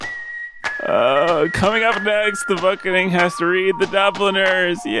Coming up next, the Bucketing has to read the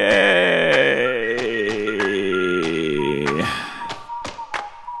Dubliners. Yay!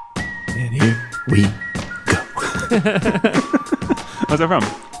 And here we go. What's that from?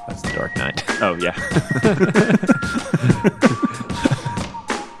 That's The Dark Knight. Oh, yeah.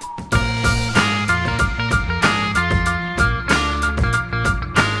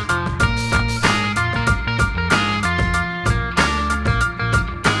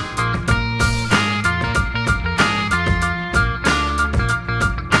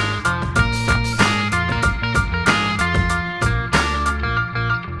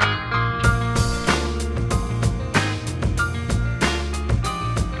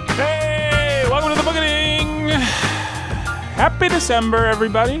 Happy December,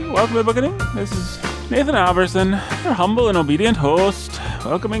 everybody. Welcome to the Bucketing. This is Nathan Alverson, your humble and obedient host,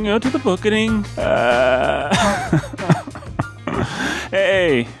 welcoming you to the Bucketing.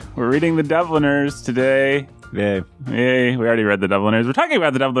 Hey, we're reading the Dubliners today. Yay. Yay, we already read the Dubliners. We're talking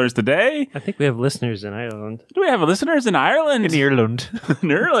about the Dubliners today. I think we have listeners in Ireland. Do we have listeners in Ireland? In Ireland.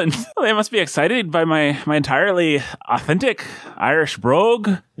 In Ireland. Well, they must be excited by my entirely authentic Irish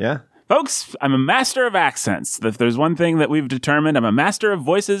brogue. Yeah. Folks, I'm a master of accents. If there's one thing that we've determined, I'm a master of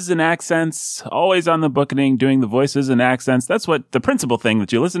voices and accents. Always on the Bucketing, doing the voices and accents. That's what the principal thing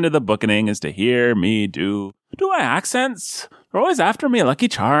that you listen to the Bucketing is to hear me do my accents. They're always after me, Lucky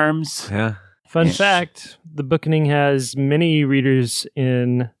Charms. Yeah. Fun fact, the Bucketing has many readers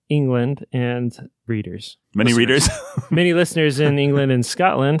in England and readers. Many readers. Many listeners in England and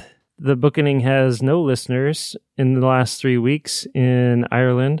Scotland. The Bucketing has no listeners in the last 3 weeks in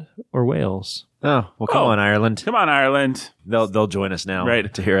Ireland or Wales. Oh, well, come on, Ireland. Come on, Ireland. They'll join us now,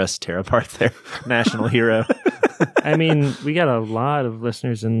 right, to hear us tear apart their national hero. I mean, we got a lot of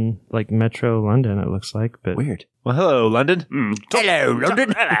listeners in like Metro London, it looks like. But weird. Well, hello, London. Hello,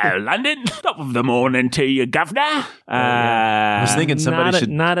 London. Hello, London. Top of the morning to you, governor. I was thinking somebody should...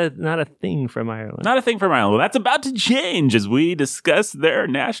 Not a thing from Ireland. Not a thing from Ireland. Well, that's about to change as we discuss their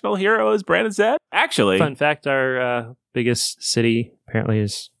national hero, as Brandon said. Actually... Fun fact, our biggest city apparently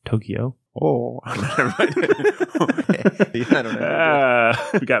is Tokyo. Oh, I don't know.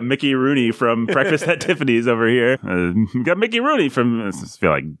 We got Mickey Rooney from Breakfast at Tiffany's over here. We got Mickey Rooney from, I feel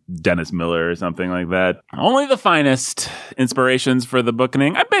like Dennis Miller or something like that. Only the finest inspirations for the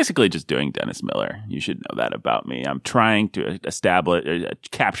Bucketing. I'm basically just doing Dennis Miller. You should know that about me. I'm trying to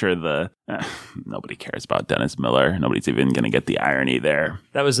capture the... nobody cares about Dennis Miller. Nobody's even going to get the irony there.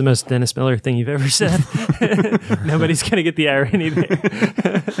 That was the most Dennis Miller thing you've ever said. Nobody's going to get the irony there.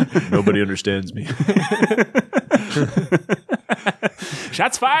 Nobody understands me.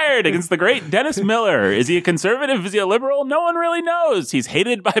 Shots fired against the great Dennis Miller. Is he a conservative? Is he a liberal? No one really knows. He's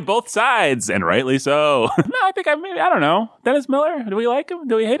hated by both sides, and rightly so. No, I don't know. Dennis Miller? Do we like him?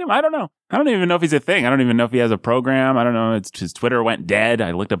 Do we hate him? I don't know. I don't even know if he's a thing. I don't even know if he has a program. I don't know. His Twitter went dead.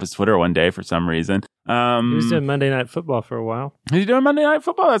 I looked up his Twitter one day for some reason. He was doing Monday Night Football for a while. Is he doing Monday Night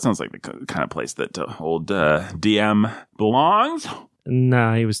Football? That sounds like the kind of place that old DM belongs.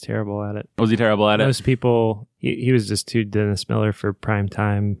 No, he was terrible at it. Was he terrible at it? Most people, he was just too Dennis Miller for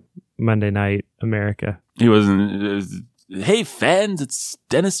primetime Monday Night America. He wasn't... Hey fans, it's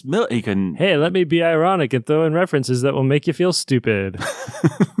Dennis Miller. He couldn't... Hey, let me be ironic and throw in references that will make you feel stupid.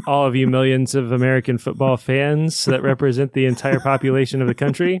 All of you millions of American football fans that represent the entire population of the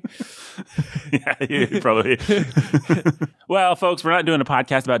country. Yeah, you probably... Well, folks, we're not doing a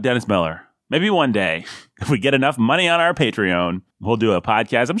podcast about Dennis Miller. Maybe one day, if we get enough money on our Patreon, we'll do a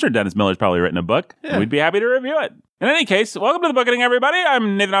podcast. I'm sure Dennis Miller's probably written a book. Yeah. We'd be happy to review it. In any case, welcome to the Bucketing, everybody.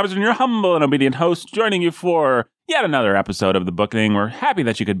 I'm Nathan Alverson, your humble and obedient host, joining you for yet another episode of the Bucketing. We're happy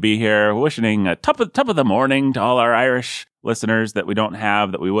that you could be here. Wishing a top of the morning to all our Irish listeners that we don't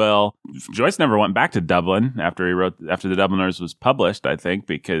have, that we will. Joyce never went back to Dublin after the Dubliners was published, I think,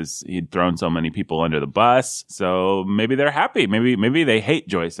 because he'd thrown so many people under the bus. So maybe they're happy. Maybe they hate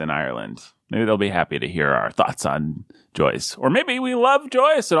Joyce in Ireland. Maybe they'll be happy to hear our thoughts on Joyce. Or maybe we love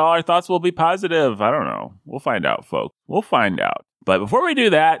Joyce and all our thoughts will be positive. I don't know. We'll find out, folks. We'll find out. But before we do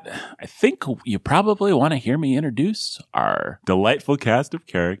that, I think you probably want to hear me introduce our delightful cast of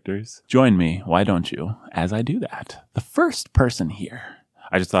characters. Join me, why don't you, as I do that. The first person here.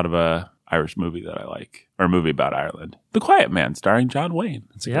 I just thought of a Irish movie that I like, or a movie about Ireland. The Quiet Man, starring John Wayne.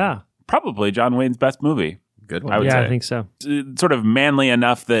 Probably John Wayne's best movie. Good one. I would say. I think so. It's sort of manly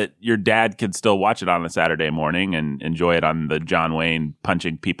enough that your dad could still watch it on a Saturday morning and enjoy it on the John Wayne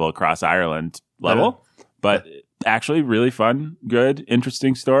punching people across Ireland level. But actually really fun, good,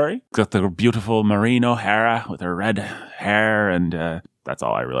 interesting story. Got the beautiful Maureen O'Hara with her red hair and That's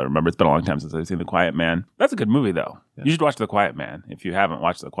all I really remember. It's been a long time since I've seen The Quiet Man. That's a good movie, though. Yeah. You should watch The Quiet Man. If you haven't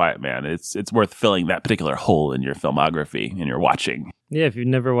watched The Quiet Man, it's worth filling that particular hole in your filmography and your watching. Yeah, if you've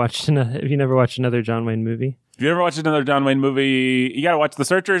never watched another John Wayne movie. If you ever watched another John Wayne movie, you got to watch The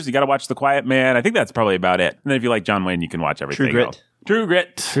Searchers. You got to watch The Quiet Man. I think that's probably about it. And then if you like John Wayne, you can watch everything. True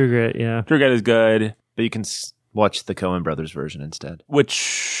Grit, yeah. True Grit is good. But you can watch the Coen Brothers version instead.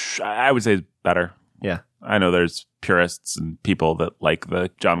 Which I would say is better. Yeah. I know there's purists and people that like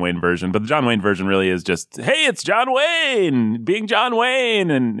the John Wayne version, but the John Wayne version really is just, hey, it's John Wayne being John Wayne,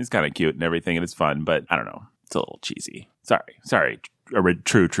 and it's kind of cute and everything, and it's fun, but I don't know. It's a little cheesy. Sorry,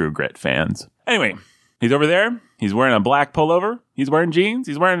 True Grit fans. Anyway, he's over there. He's wearing a black pullover. He's wearing jeans.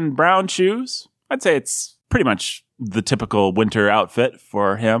 He's wearing brown shoes. I'd say it's pretty much the typical winter outfit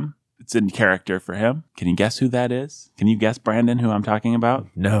for him. It's in character for him. Can you guess who that is? Can you guess, Brandon, who I'm talking about?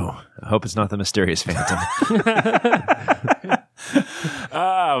 No. I hope it's not the mysterious Phantom.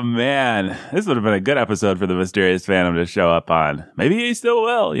 Oh, man. This would have been a good episode for the mysterious Phantom to show up on. Maybe he still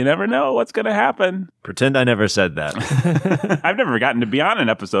will. You never know what's going to happen. Pretend I never said that. I've never gotten to be on an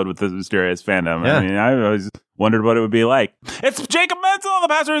episode with the mysterious Phantom. Yeah. I mean, I always wondered what it would be like. It's Jacob Menzel, the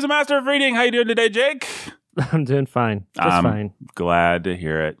pastor who's a master of reading. How you doing today, Jake? I'm doing fine. Just fine. Glad to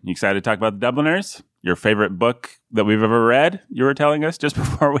hear it. You excited to talk about the Dubliners? Your favorite book that we've ever read? You were telling us just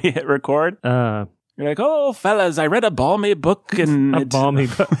before we hit record. You're like, oh, fellas, I read a balmy book, and balmy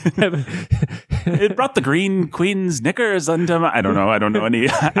book. It brought the Green Queen's knickers unto my... I don't know any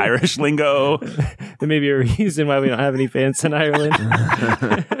Irish lingo. There may be a reason why we don't have any fans in Ireland.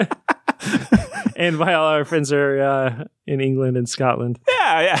 And why all our friends are in England and Scotland.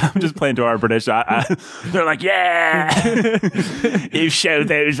 Yeah. I'm just playing to our British. They're like, yeah, you show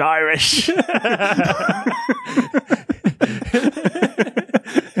those Irish.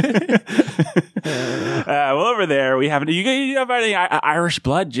 Well, over there we have. You have any Irish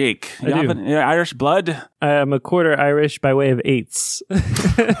blood, Jake? You I do. Have any Irish blood? I'm a quarter Irish by way of eighths.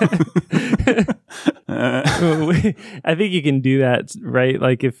 I think you can do that, right?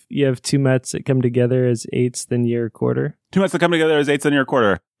 Like if you have two mutts that come together as eighths, then you're a quarter. Two mutts that come together as eighths, then you're a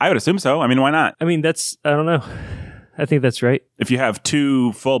quarter. I would assume so. I mean, why not? I mean, I don't know. I think that's right. If you have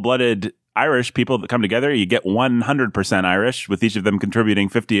two full-blooded Irish people that come together, you get 100% Irish, with each of them contributing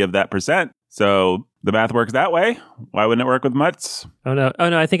 50 of that percent. So the math works that way. Why wouldn't it work with mutts? Oh no!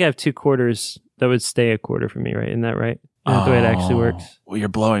 I think I have two quarters that would stay a quarter for me, right? Isn't that right? That's the way it actually works. Well, you're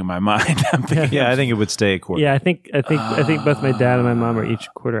blowing my mind. I'm thinking, I think it would stay a quarter. Yeah, I think both my dad and my mom are each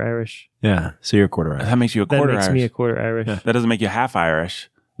a quarter Irish. Yeah, so you're a quarter Irish. That makes you a quarter Irish. That makes me a quarter Irish. Yeah. That doesn't make you half Irish.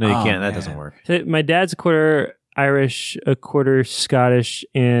 No, you can't. That doesn't work. So my dad's a quarter Irish, a quarter Scottish,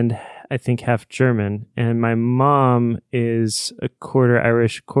 and I think half German. And my mom is a quarter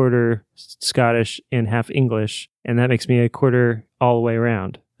Irish, quarter Scottish, and half English. And that makes me a quarter all the way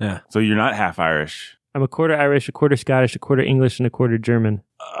around. Yeah. So you're not half Irish. I'm a quarter Irish, a quarter Scottish, a quarter English, and a quarter German.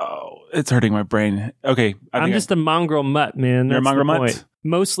 Oh, it's hurting my brain. Okay. I'm just a mongrel mutt, man. You're a mongrel mutt? Point.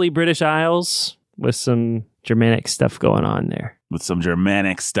 Mostly British Isles with some Germanic stuff going on there.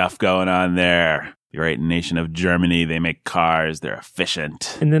 The great nation of Germany. They make cars. They're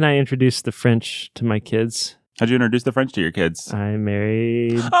efficient. And then I introduced the French to my kids. How'd you introduce the French to your kids? I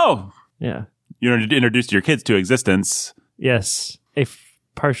married... Oh! Yeah. You introduced your kids to existence. Yes. A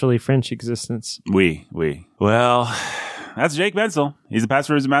partially French existence. Oui. Well, that's Jake Menzel. He's a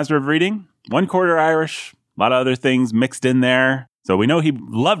pastor who's a master of reading. 1 quarter Irish. A lot of other things mixed in there. So we know he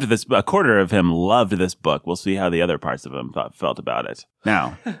loved this. A quarter of him loved this book. We'll see how the other parts of him felt about it.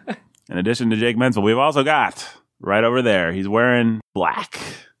 Now... In addition to Jake Menzel, we've also got right over there. He's wearing black,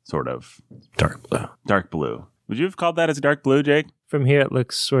 sort of. Dark blue. Dark blue. Would you have called that as dark blue, Jake? From here, it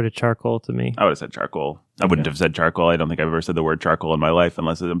looks sort of charcoal to me. I would have said charcoal. I wouldn't have said charcoal. I don't think I've ever said the word charcoal in my life,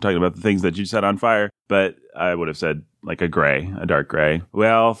 unless I'm talking about the things that you set on fire. But I would have said like a gray, a dark gray.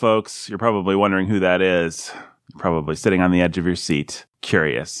 Well, folks, you're probably wondering who that is. You're probably sitting on the edge of your seat,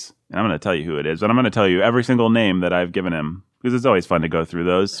 curious. And I'm going to tell you who it is, but I'm going to tell you every single name that I've given him. Because it's always fun to go through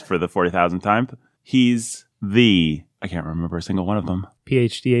those for the 40,000th time. He's I can't remember a single one of them.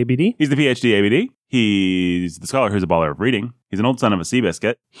 PhD ABD? He's the PhD ABD. He's the scholar who's a baller of reading. He's an old son of a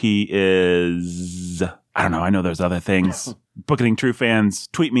Seabiscuit. He is, I don't know, I know there's other things. Booking True fans,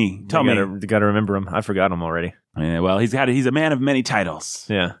 tweet me, tell me. You got to remember him. I forgot him already. Yeah, well, he's a man of many titles.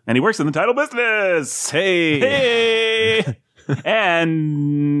 Yeah. And he works in the title business. Hey!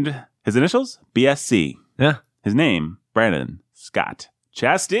 And his initials? BSC. Yeah. His name? Brandon Scott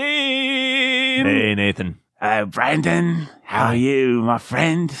Chastain. Hey, Nathan. Brandon, how are you, my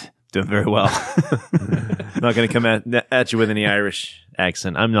friend? Doing very well. Not going to come at you with any Irish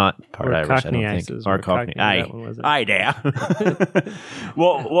accent. I'm not part Or Irish, Cockney I don't think. accents. Or Cockney. That one was it? Aye there.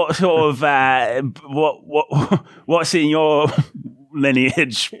 What sort of what's in your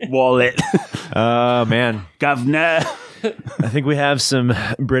lineage wallet, Man. governor? I think we have some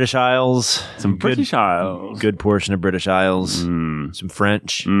British Isles. Some British Isles. Good portion of British Isles. Some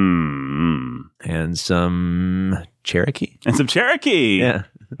French. Mm. And some Cherokee. And some Cherokee. Yeah.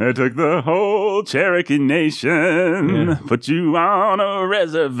 I took the whole Cherokee nation, put you on a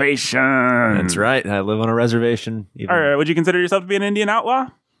reservation. That's right. I live on a reservation. All right, would you consider yourself to be an Indian outlaw?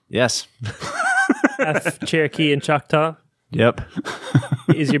 Yes. Half Cherokee and Choctaw. Yep.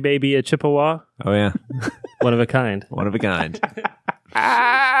 Is your baby a Chippewa? Oh, yeah. One of a kind. One of a kind.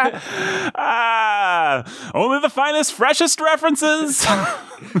 Only the finest, freshest references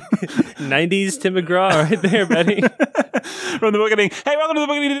 90s Tim McGraw right there, buddy. from the Bookening. Hey, welcome to the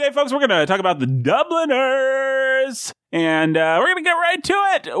Bookening today, folks. We're going to talk about the Dubliners. And we're going to get right to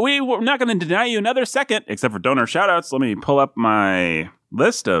it. We're not going to deny you another second, except for donor shout-outs. Let me pull up my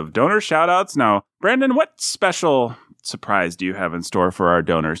list of donor shout-outs. Now, Brandon, what special surprise do you have in store for our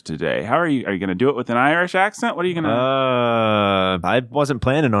donors today? How are you going to do it with an Irish accent? What are you going to... I wasn't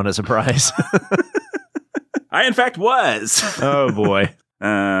planning on a surprise. I, in fact, was. Oh, boy.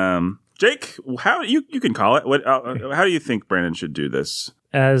 Jake, how you can call it. What? How do you think Brandon should do this?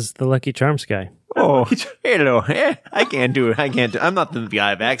 As the Lucky Charms guy. Oh, hello. I can't do it. I'm not the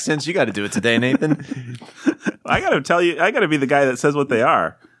guy of accents. You got to do it today, Nathan. I got to tell you, I got to be the guy that says what they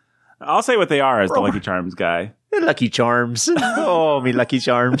are. I'll say what they are as the Lucky Charms guy. Lucky Charms. Oh, me Lucky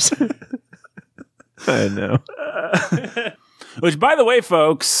Charms. I know. Which, by the way,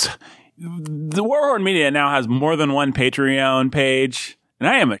 folks, the Warhorn Media now has more than one Patreon page, and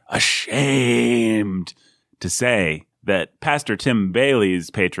I am ashamed to say that Pastor Tim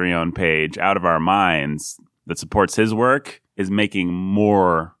Bailey's Patreon page, Out of Our Minds, that supports his work, is making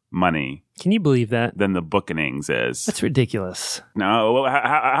more money. Can you believe that? Than the Bookenings is. That's ridiculous. No,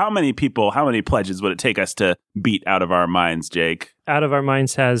 how many pledges would it take us to beat Out of Our Minds, Jake? Out of Our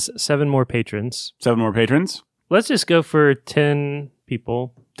Minds has 7 more patrons. 7 more patrons? Let's just go for 10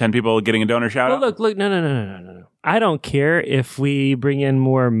 people. 10 people getting a donor shout out? Well, look, no. I don't care if we bring in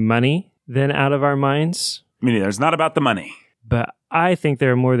more money than Out of Our Minds. I mean, it's not about the money. But I think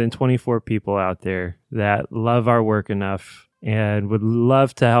there are more than 24 people out there that love our work enough and would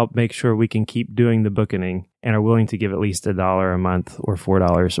love to help make sure we can keep doing the Bookening and are willing to give at least $1 a month or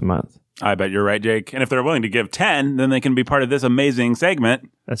 $4 a month. I bet you're right, Jake. And if they're willing to give 10, then they can be part of this amazing segment.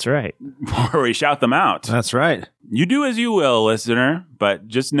 That's right. Where we shout them out. That's right. You do as you will, listener, but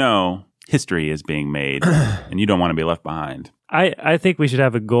just know history is being made and you don't want to be left behind. I think we should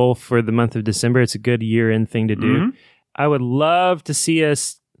have a goal for the month of December. It's a good year-end thing to do. Mm-hmm. I would love to see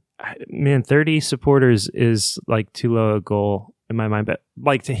us, 30 supporters is like too low a goal in my mind, but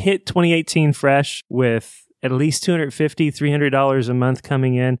like to hit 2018 fresh with at least $250, $300 a month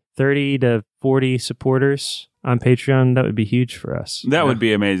coming in, 30 to 40 supporters on Patreon, that would be huge for us. That would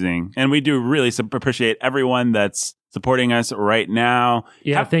be amazing. And we do really appreciate everyone that's supporting us right now.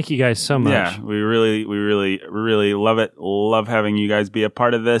 Yeah, thank you guys so much. Yeah, we really love it. Love having you guys be a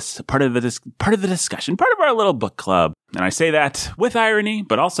part of this, part of the discussion, part of our little book club. And I say that with irony,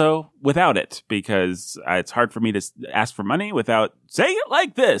 but also without it, because it's hard for me to ask for money without saying it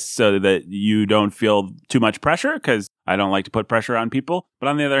like this, so that you don't feel too much pressure, because I don't like to put pressure on people. But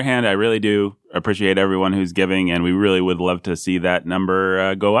on the other hand, I really do appreciate everyone who's giving, and we really would love to see that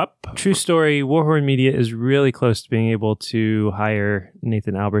number go up. True story. Warhorn Media is really close to being able to hire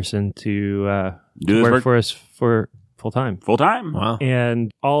Nathan Alberson to work for us for full-time. Full-time. Wow. And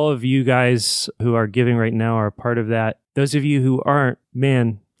all of you guys who are giving right now are a part of that. Those of you who aren't,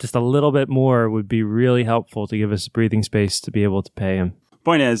 man, just a little bit more would be really helpful to give us breathing space to be able to pay him.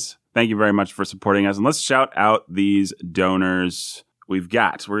 Point is, thank you very much for supporting us. And let's shout out these donors we've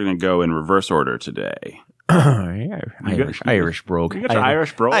got. We're going to go in reverse order today. Irish brogue. You got your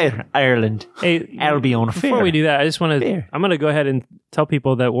Irish brogue? Ireland. Hey, Albion before Fair. we do that, I just want to, I'm going to go ahead and tell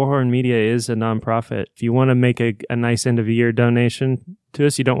people that Warhorn Media is a nonprofit. If you want to make a nice end of the year donation to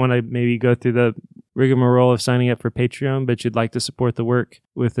us, you don't want to maybe go through the rigmarole of signing up for Patreon, but you'd like to support the work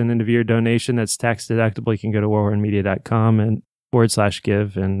with an end of year donation that's tax deductible, you can go to warhornmedia.com and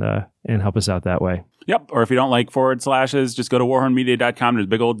 /give and help us out that way. Yep. Or if you don't like /, just go to warhornmedia.com. There's a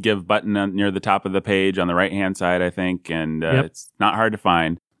big old give button near the top of the page on the right-hand side, I think. And It's not hard to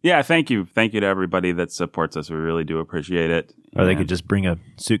find. Yeah, thank you. Thank you to everybody that supports us. We really do appreciate it. Or they could just bring a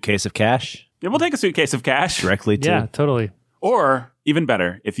suitcase of cash. Yeah, we'll take a suitcase of cash. Directly to... Yeah, totally. Or, even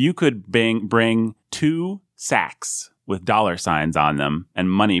better, if you could bring 2 sacks with dollar signs on them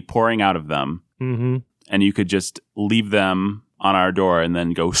and money pouring out of them. Mm-hmm. And you could just leave them on our door and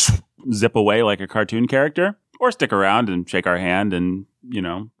then go zip away like a cartoon character, or stick around and shake our hand and,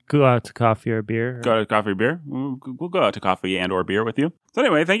 Go out to coffee or beer. go to coffee or beer. We'll go out to coffee and or beer with you. So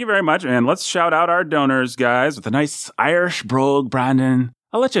anyway, thank you very much. And let's shout out our donors, guys, with a nice Irish brogue, Brandon.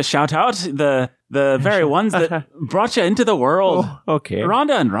 I'll let you shout out the very ones that brought you into the world. Oh, okay.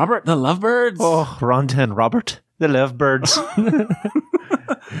 Rhonda and Robert, the lovebirds. Oh, Rhonda and Robert, the lovebirds.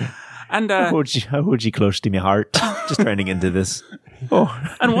 And I hold you close to my heart. Just trying to get into this. Oh,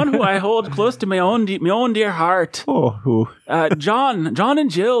 and one who I hold close to my own dear heart. oh, who? John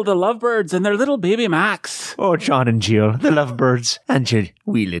and Jill, the lovebirds, and their little baby Max. Oh, John and Jill, the lovebirds, and your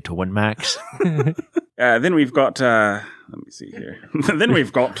wee little one, Max. Then we've got, let me see here. Then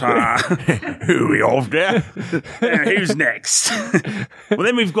we've got, who we off there? Who's next? Well,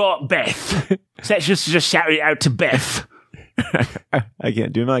 then we've got Beth. So let's just shout it out to Beth. I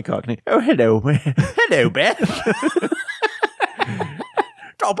can't do my Cockney. Oh, hello. Hello, Beth.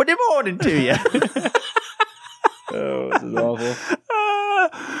 Top of the morning to you. Oh, this is awful.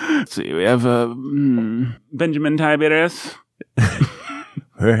 Let's see, we have Benjamin Tiberius.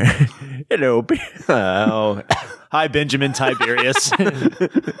 Hello. Oh. Hi, Benjamin Tiberius.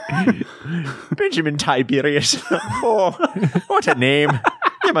 Benjamin Tiberius. Oh, what a name.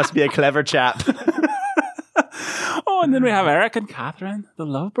 You must be a clever chap. Oh, and then we have Eric and Catherine, the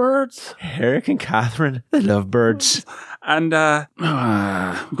lovebirds. Eric and Catherine, the lovebirds. And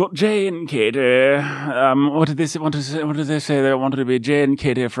we've got Jay and Katie. What did they say? What did they say? They wanted to be Jay and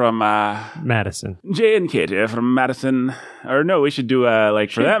Katie from Madison. Jay and Katie from Madison. Or no, we should do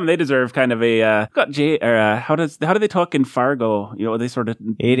for them. They deserve kind of a got Jay. Or how do they talk in Fargo? They sort of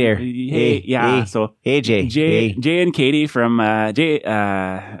Hey there. Hey, yeah. Hey. So Hey, Jay. Jay and Katie from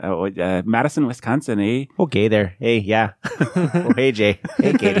Madison, Wisconsin. Eh? Okay there. Hey, yeah. Oh, hey, Jay.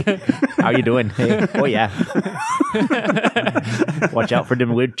 Hey, Katie. How you doing? Hey. Oh, yeah. Watch out for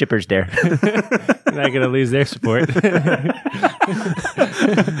them wood chippers there. Not going to lose their support.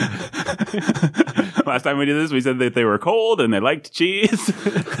 Last time we did this, we said that they were cold and they liked cheese.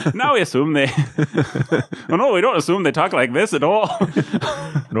 Now we assume they... Oh, no, we don't assume they talk like this at all.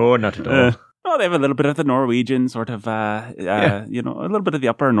 No, not at all. Oh, they have a little bit of the Norwegian sort of, a little bit of the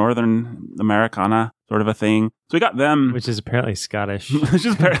upper northern Americana sort of a thing. So we got them. Which is apparently Scottish. Which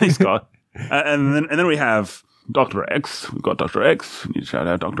is apparently Scottish. And then we have Dr. X. We've got Dr. X. We need to shout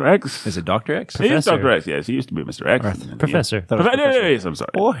out Dr. X. Is it Dr. X? He is Dr. X, yes. He used to be Mr. X. Professor. Yes, I'm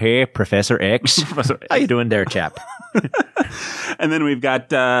sorry. Oh, hey, Professor X. Professor X. How you doing there, chap? And then we've got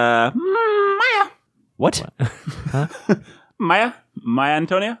Maya. What? Huh? Maya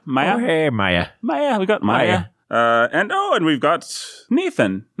Antonia? Maya? Oh, hey, Maya. Maya, we got Maya. And we've got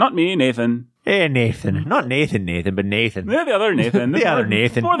Nathan. Not me, Nathan. Hey, Nathan. Not Nathan, but Nathan. Yeah, the other Nathan. The other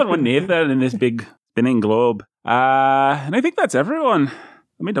Nathan. More than one Nathan in this big spinning globe. And I think that's everyone. Let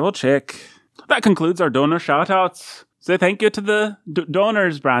me double check. That concludes our donor shout-outs. Say thank you to the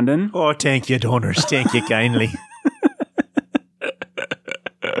donors, Brandon. Oh, thank you, donors. Thank you kindly.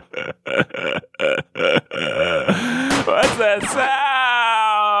 What's that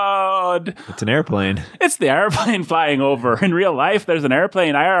sound? It's an airplane. It's the airplane flying over. In real life, there's an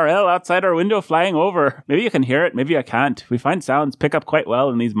airplane IRL outside our window flying over. Maybe you can hear it, maybe you can't. We find sounds pick up quite well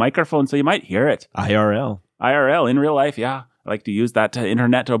in these microphones, so you might hear it. IRL. IRL, in real life, yeah. I like to use that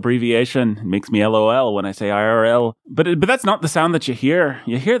internet abbreviation. It makes me LOL when I say IRL. But that's not the sound that you hear.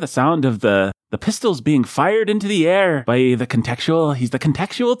 You hear the sound of the pistols being fired into the air by the contextual. He's the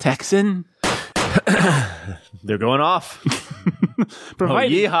contextual Texan. They're going off.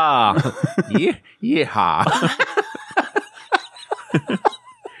 Providing- yeehaw. Yeehaw.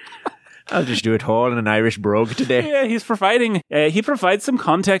 I'll just do it all in an Irish brogue today. Yeah, he's providing. He provides some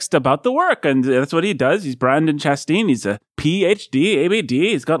context about the work, and that's what he does. He's Brandon Chastain. He's a PhD, ABD.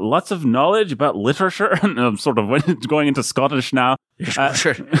 He's got lots of knowledge about literature. I'm sort of going into Scottish now.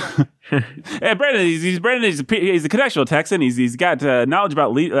 Brandon, he's a contextual Texan. He's got knowledge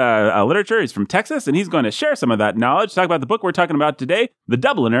about literature. He's from Texas, and he's going to share some of that knowledge. Talk about the book we're talking about today, The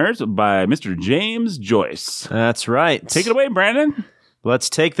Dubliners by Mr. James Joyce. That's right. Take it away, Brandon.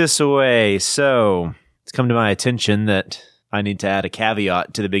 Let's take this away. So, it's come to my attention that I need to add a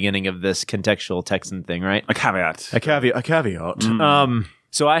caveat to the beginning of this contextual Texan thing, right? A caveat. A caveat.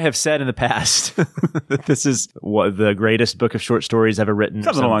 So I have said in the past that this is the greatest book of short stories ever written.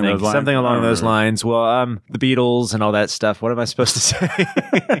 Something along those lines. Something along those lines. Well, the Beatles and all that stuff. What am I supposed to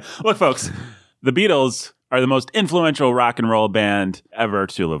say? Look, folks, the Beatles are the most influential rock and roll band ever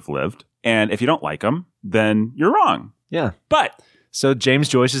to have lived. And if you don't like them, then you're wrong. Yeah. But So James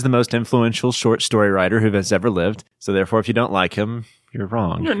Joyce is the most influential short story writer who has ever lived. So therefore, if you don't like him, you're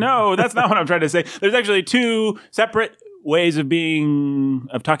wrong. No, that's not what I'm trying to say. There's actually two separate ways of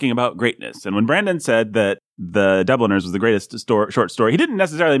talking about greatness. And when Brandon said that The Dubliners was the greatest short story, he didn't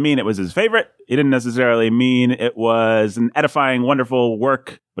necessarily mean it was his favorite. He didn't necessarily mean it was an edifying, wonderful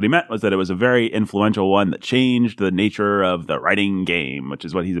work. What he meant was that it was a very influential one that changed the nature of the writing game, which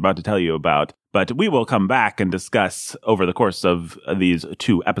is what he's about to tell you about. But we will come back and discuss over the course of these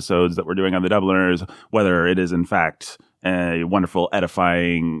 2 episodes that we're doing on The Dubliners whether it is in fact a wonderful,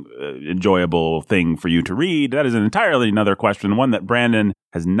 edifying, enjoyable thing for you to read. That is an entirely another question, one that Brandon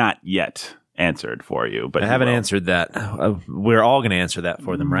has not yet answered for you. But I haven't answered that. We're all going to answer that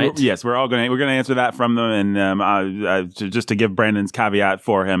for them, right? Yes, we're going to answer that from them. And just to give Brandon's caveat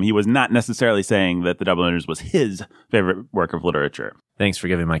for him, he was not necessarily saying that The Dubliners was his favorite work of literature. Thanks for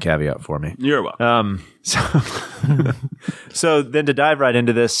giving my caveat for me. You're welcome. So then to dive right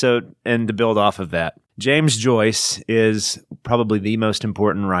into this, and to build off of that, James Joyce is probably the most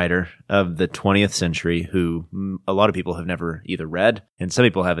important writer of the 20th century who a lot of people have never either read, and some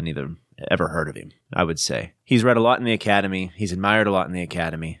people haven't either ever heard of him, I would say. He's read a lot in the academy. He's admired a lot in the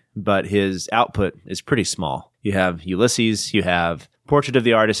academy, but his output is pretty small. You have Ulysses, you have Portrait of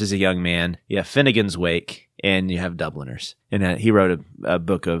the Artist as a Young Man, you have Finnegan's Wake, and you have Dubliners. And he wrote a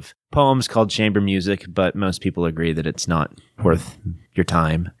book of poems called Chamber Music, but most people agree that it's not worth your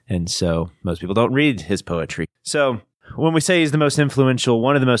time. And so most people don't read his poetry. So when we say he's one of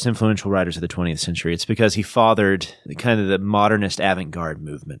the most influential writers of the 20th century, it's because he fathered kind of the modernist avant-garde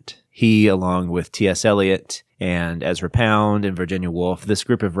movement. He, along with T.S. Eliot and Ezra Pound and Virginia Woolf, this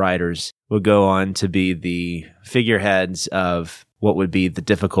group of writers would go on to be the figureheads of what would be the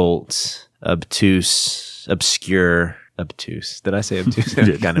difficult, obtuse, obscure, obtuse. Did I say obtuse?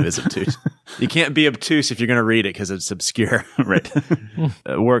 It kind of is obtuse. You can't be obtuse if you're going to read it because it's obscure. Right.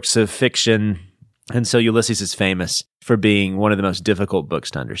 Works of fiction. And so Ulysses is famous for being one of the most difficult books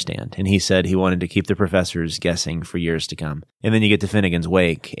to understand. And he said he wanted to keep the professors guessing for years to come. And then you get to Finnegan's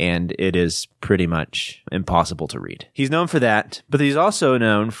Wake, and it is pretty much impossible to read. He's known for that, but he's also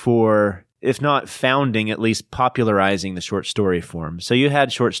known for, if not founding, at least popularizing the short story form. So you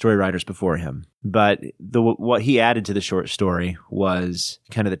had short story writers before him, but what he added to the short story was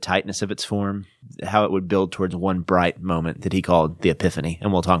kind of the tightness of its form, how it would build towards one bright moment that he called the epiphany,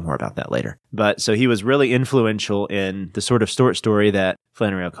 and we'll talk more about that later. But so he was really influential in the sort of short story that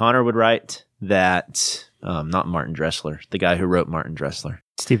Flannery O'Connor would write, that not Martin Dressler, the guy who wrote Martin Dressler.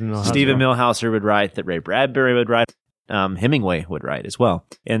 Stephen Millhauser would write, that Ray Bradbury would write. Hemingway would write as well.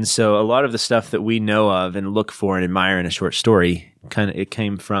 And so a lot of the stuff that we know of and look for and admire in a short story, it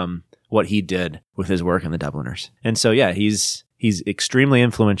came from what he did with his work in the Dubliners. And so, yeah, he's extremely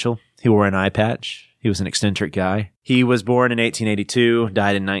influential. He wore an eye patch. He was an eccentric guy. He was born in 1882,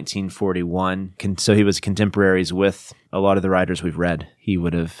 died in 1941. So he was contemporaries with a lot of the writers we've read. He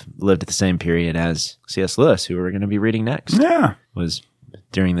would have lived at the same period as C.S. Lewis, who we're going to be reading next. Yeah. Was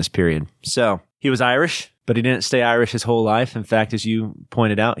during this period. So he was Irish. But he didn't stay Irish his whole life. In fact, as you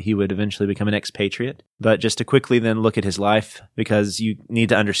pointed out, he would eventually become an expatriate. But just to quickly then look at his life, because you need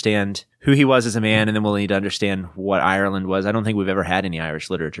to understand who he was as a man, and then we'll need to understand what Ireland was. I don't think we've ever had any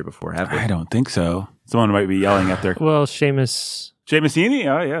Irish literature before, have we? I don't think so. Someone might be yelling up there. Well, Seamus Heaney?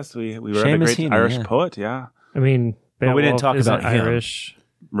 Oh, yes. We read the great Heaney, Irish poet, yeah. I mean, but we didn't talk isn't about him. Irish.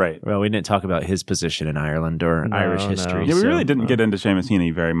 Right. Well, we didn't talk about his position in Ireland or Irish history. Yeah, we really didn't get into Seamus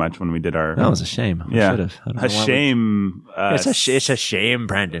Heaney very much when we did our... That was a shame. We should have. A shame. It's a shame,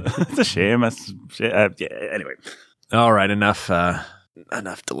 Brandon. It's a shame. Anyway. All right, enough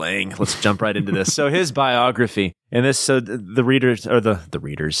delaying. Let's jump right into this. So his biography, and this, so the readers, or the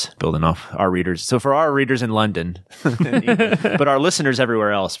readers, building off our readers. So for our readers in London, but our listeners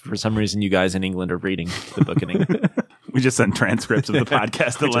everywhere else, for some reason you guys in England are reading the book in England. We just send transcripts of the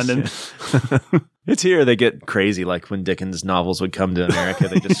podcast to London. It's here. They get crazy. Like when Dickens novels would come to America,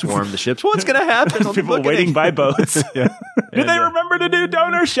 they just swarm the ships. What's going to happen? People waiting by boats. Yeah. Did they remember to do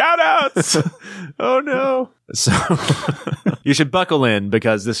donor shout outs? Oh no. So you should buckle in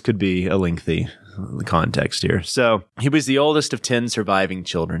because this could be a lengthy context here. So he was the oldest of 10 surviving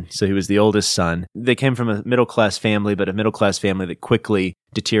children. So he was the oldest son. They came from a middle-class family, but a middle-class family that quickly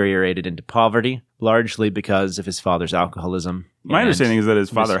deteriorated into poverty, largely because of his father's alcoholism. My understanding is that his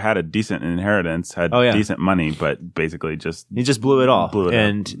father had a decent inheritance, had decent money, but basically he just blew it all.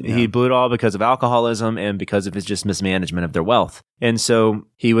 He blew it all because of alcoholism and because of his just mismanagement of their wealth. And so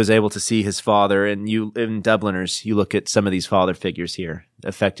he was able to see his father, and in Dubliners, you look at some of these father figures here.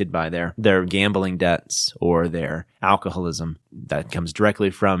 affected by their gambling debts or their alcoholism. That comes directly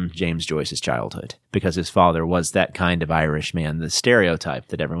from James Joyce's childhood, because his father was that kind of Irish man, the stereotype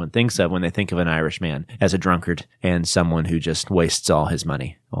that everyone thinks of when they think of an Irish man as a drunkard and someone who just wastes all his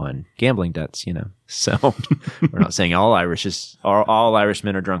money on gambling debts, So we're not saying all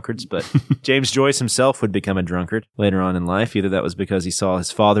Irishmen are drunkards, but James Joyce himself would become a drunkard later on in life. Either that was because he saw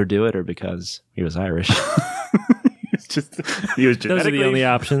his father do it or because he was Irish. He was Those are the only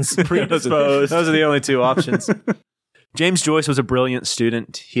options. predisposed. Those are the only two options. James Joyce was a brilliant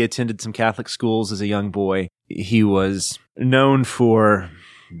student. He attended some Catholic schools as a young boy. He was known for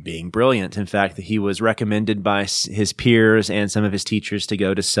being brilliant. In fact, he was recommended by his peers and some of his teachers to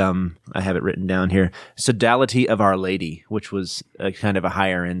go to some, I have it written down here, Sodality of Our Lady, which was a kind of a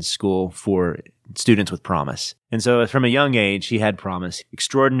higher end school for students with promise. And so from a young age, he had promise.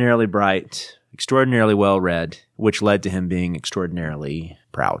 Extraordinarily bright, extraordinarily well-read, which led to him being extraordinarily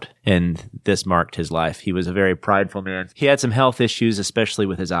proud. And this marked his life. He was a very prideful man. He had some health issues, especially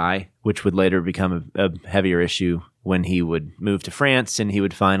with his eye, which would later become a heavier issue when he would move to France and he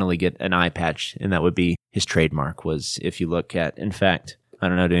would finally get an eye patch. And that would be his trademark. Was, if you look at, in fact, I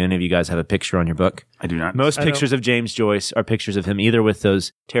don't know, do any of you guys have a picture on your book? I do not. Most pictures of James Joyce are pictures of him either with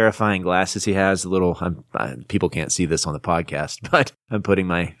those terrifying glasses he has, the little, people can't see this on the podcast, but I'm putting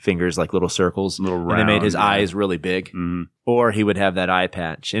my fingers like little circles. Little round, and they made his eyes really big. Mm-hmm. Or he would have that eye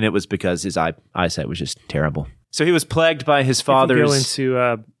patch, and it was because his eyesight was just terrible. So he was plagued by his father's... If you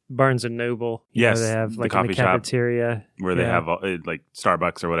go into Barnes and Noble, yes, they have the like coffee in the cafeteria where they have like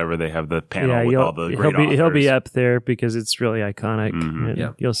Starbucks or whatever. They have the panel with all the great authors. He'll be authors. up there because it's really iconic. Mhm.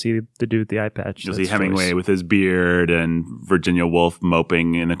 And you'll see the dude with the eye patch. You'll see That's Hemingway Joyce. with his beard and Virginia Woolf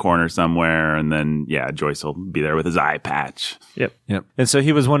moping in a corner somewhere, and then Joyce will be there with his eye patch. Yep. And so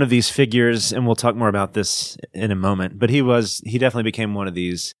he was one of these figures, and we'll talk more about this in a moment, but he definitely became one of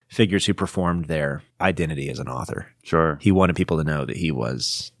these figures who performed their identity as an author. Sure. He wanted people to know that he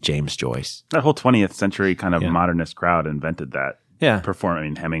was James Joyce. That whole 20th century kind of modernist crowd invented that. Yeah.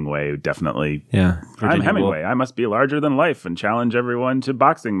 Performing Hemingway definitely. Yeah. I'm Hemingway. I must be larger than life and challenge everyone to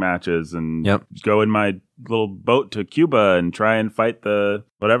boxing matches and go in my little boat to Cuba and try and fight the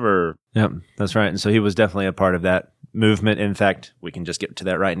whatever. Yep, that's right. And so he was definitely a part of that movement. In fact, we can just get to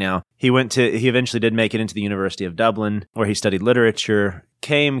that right now. He eventually did make it into the University of Dublin, where he studied literature,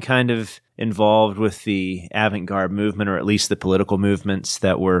 came kind of involved with the avant-garde movement, or at least the political movements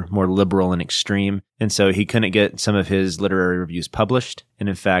that were more liberal and extreme. And so he couldn't get some of his literary reviews published. And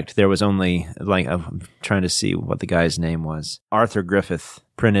in fact, there was only, I'm trying to see what the guy's name was. Arthur Griffith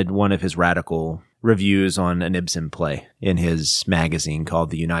printed one of his radical reviews on an Ibsen play in his magazine called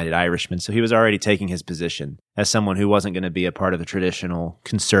The United Irishman. So he was already taking his position as someone who wasn't going to be a part of the traditional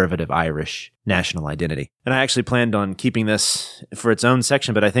conservative Irish national identity. And I actually planned on keeping this for its own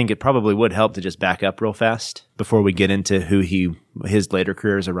section, but I think it probably would help to just back up real fast before we get into his later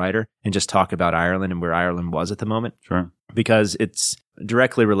career as a writer and just talk about Ireland and where Ireland was at the moment. Sure. Because it's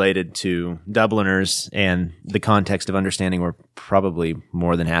directly related to Dubliners and the context of understanding where probably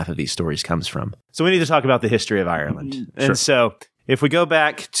more than half of these stories comes from. So we need to talk about the history of Ireland. Sure. And so if we go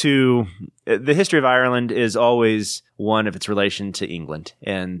back to the history of Ireland is always one of its relation to England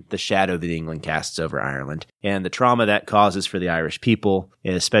and the shadow that England casts over Ireland and the trauma that causes for the Irish people,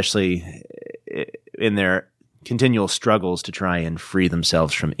 especially in their continual struggles to try and free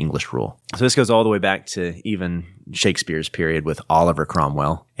themselves from English rule. So this goes all the way back to even Shakespeare's period with Oliver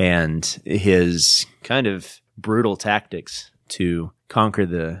Cromwell and his kind of brutal tactics to conquer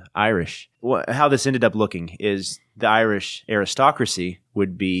the Irish. How this ended up looking is the Irish aristocracy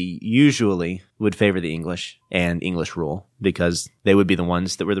would favor the English and English rule because they would be the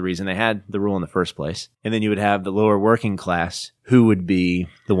ones that were the reason they had the rule in the first place. And then you would have the lower working class who would be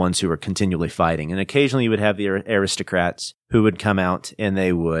the ones who were continually fighting. And occasionally you would have the aristocrats who would come out and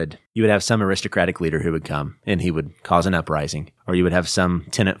you would have some aristocratic leader who would come and he would cause an uprising. Or you would have some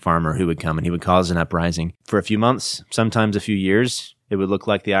tenant farmer who would come and he would cause an uprising. For a few months, sometimes a few years, it would look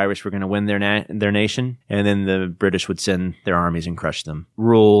like the Irish were going to win their nation, and then the British would send their armies and crush them.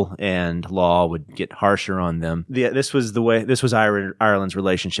 Rule and law would get harsher on them. This was Ireland's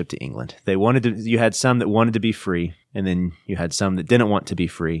relationship to England. You had some that wanted to be free, and then you had some that didn't want to be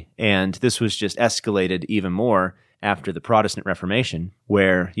free. And this was just escalated even more after the Protestant Reformation,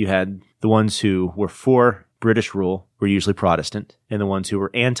 where you had the ones who were for British rule were usually Protestant, and the ones who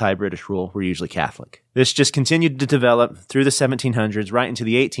were anti-British rule were usually Catholic. This just continued to develop through the 1700s, right into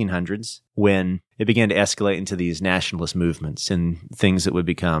the 1800s, when it began to escalate into these nationalist movements and things that would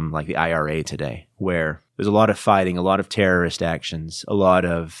become like the IRA today, where there's a lot of fighting, a lot of terrorist actions, a lot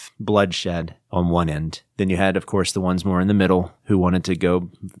of bloodshed on one end. Then you had, of course, the ones more in the middle who wanted to go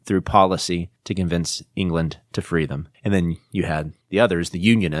through policy to convince England to free them. And then you had the others, the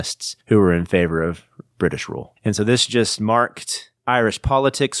Unionists, who were in favor of British rule. And so this just marked Irish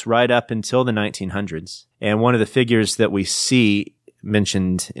politics right up until the 1900s. And one of the figures that we see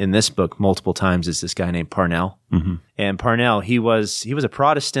mentioned in this book multiple times is this guy named Parnell. Mm-hmm. And Parnell, he was a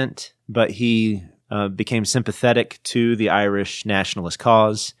Protestant, but he became sympathetic to the Irish nationalist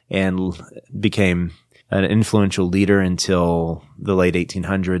cause and became an influential leader until the late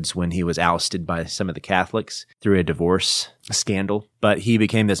 1800s when he was ousted by some of the Catholics through a divorce scandal. But he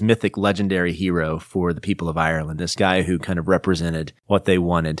became this mythic, legendary hero for the people of Ireland, this guy who kind of represented what they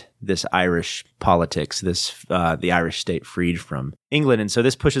wanted, this Irish politics, the Irish state freed from England. And so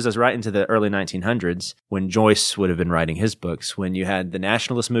this pushes us right into the early 1900s when Joyce would have been writing his books, when you had the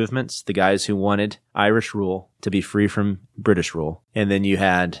nationalist movements, the guys who wanted Irish rule to be free from British rule. And then you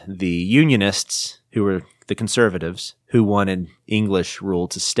had the Unionists, who were the conservatives, who wanted English rule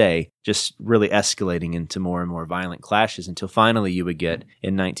to stay, just really escalating into more and more violent clashes until finally you would get,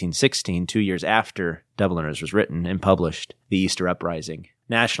 in 1916, 2 years after Dubliners was written and published, the Easter Uprising.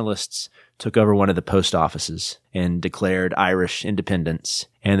 Nationalists took over one of the post offices and declared Irish independence,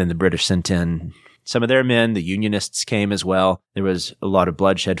 and then the British sent in some of their men. The Unionists came as well. There was a lot of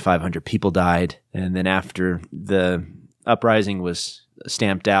bloodshed. 500 people died. And then after the uprising was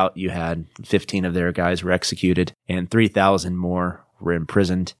stamped out, you had 15 of their guys were executed and 3,000 more were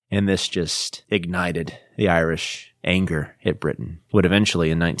imprisoned. And this just ignited the Irish anger at Britain. Would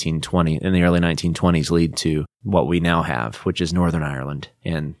eventually in the early 1920s lead to what we now have, which is Northern Ireland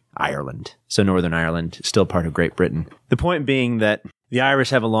and Ireland. So Northern Ireland is still part of Great Britain. The point being that the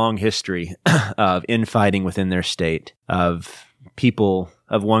Irish have a long history of infighting within their state, of people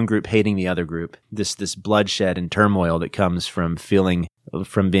of one group hating the other group, this bloodshed and turmoil that comes from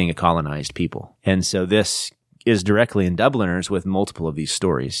being a colonized people. And so this is directly in Dubliners with multiple of these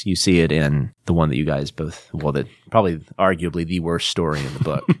stories. You see it in the one that you guys probably arguably the worst story in the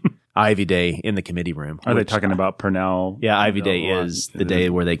book. Ivy Day in the committee room. Are they talking about Parnell? Yeah, Ivy Day is the day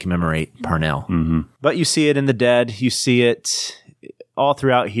where they commemorate Parnell. Mm-hmm. But you see it in the Dead. You see it all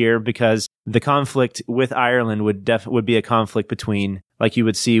throughout here because the conflict with Ireland would be a conflict between, like you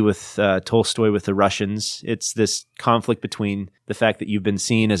would see with Tolstoy with the Russians. It's this conflict between the fact that you've been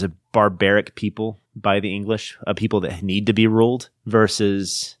seen as a barbaric people by the English, a people that need to be ruled,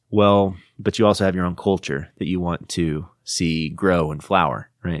 versus, well, but you also have your own culture that you want to see grow and flower,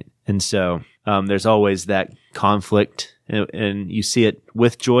 right? And so there's always that conflict, and you see it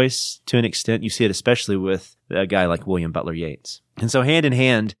with Joyce to an extent. You see it especially with a guy like William Butler Yeats. And so hand in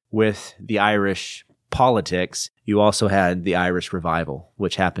hand with the Irish politics, you also had the Irish Revival,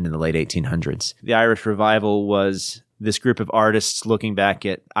 which happened in the late 1800s. The Irish Revival was this group of artists looking back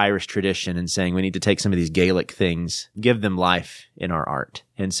at Irish tradition and saying, we need to take some of these Gaelic things, give them life in our art.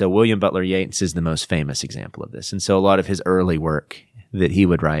 And so William Butler Yeats is the most famous example of this. And so a lot of his early work that he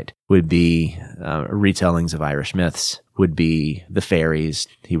would write would be retellings of Irish myths, would be the fairies.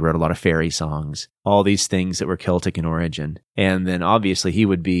 He wrote a lot of fairy songs, all these things that were Celtic in origin. And then obviously he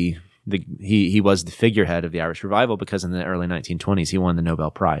would be he was the figurehead of the Irish Revival because in the early 1920s he won the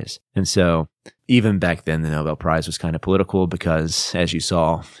Nobel Prize. And so even back then the Nobel Prize was kind of political because, as you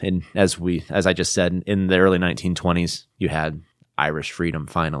saw, and as I just said, in the early 1920s you had Irish freedom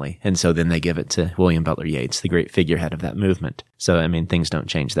finally. And so then they give it to William Butler Yeats, the great figurehead of that movement. So, I mean, things don't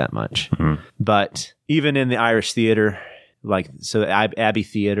change that much. Mm-hmm. But even in the Irish theater, Abbey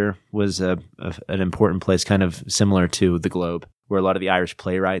Theater was an important place, kind of similar to the Globe, where a lot of the Irish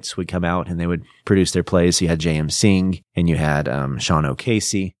playwrights would come out and they would produce their plays. So you had J.M. Synge and you had Sean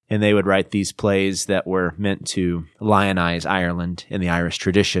O'Casey, and they would write these plays that were meant to lionize Ireland and the Irish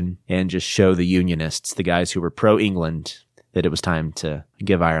tradition and just show the Unionists, the guys who were pro-England, that it was time to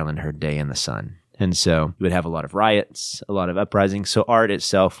give Ireland her day in the sun. And so you would have a lot of riots, a lot of uprisings. So art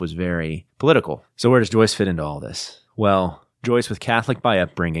itself was very political. So where does Joyce fit into all this? Well, Joyce was Catholic by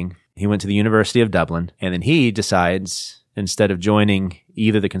upbringing. He went to the University of Dublin, and then he decides, instead of joining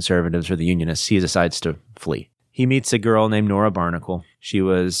either the Conservatives or the Unionists, he decides to flee. He meets a girl named Nora Barnacle. She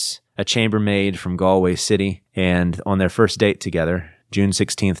was a chambermaid from Galway City, and on their first date together, June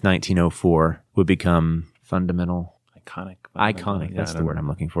 16th, 1904, would become fundamental. I Iconic. That's the word I'm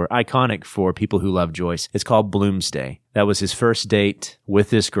looking for. Iconic for people who love Joyce. It's called Bloomsday. That was his first date with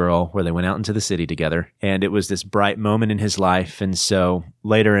this girl where they went out into the city together. And it was this bright moment in his life. And so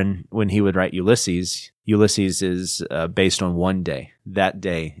later when he would write Ulysses is based on one day. That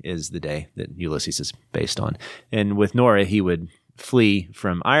day is the day that Ulysses is based on. And with Nora, he would flee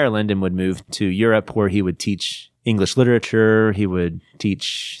from Ireland and would move to Europe, where he would teach English literature. He would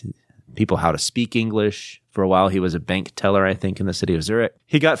teach people how to speak English. For a while, he was a bank teller, I think, in the city of Zurich.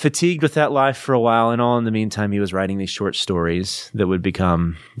 He got fatigued with that life for a while, and all in the meantime, he was writing these short stories that would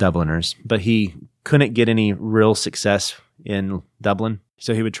become Dubliners. But he couldn't get any real success in Dublin,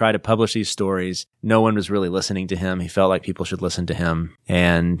 so he would try to publish these stories. No one was really listening to him. He felt like people should listen to him.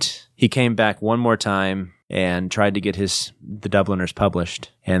 And he came back one more time and tried to get the Dubliners published.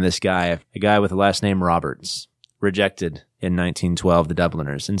 And this guy, a guy with the last name Roberts, rejected in 1912 the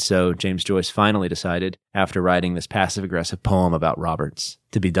Dubliners. And so James Joyce finally decided, after writing this passive-aggressive poem about Roberts,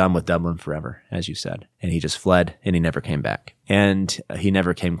 to be done with Dublin forever, as you said. And he just fled, and he never came back. And he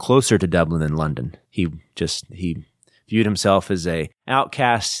never came closer to Dublin than London. He viewed himself as a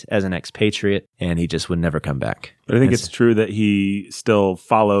outcast, as an expatriate, and he just would never come back. But I think it's true that he still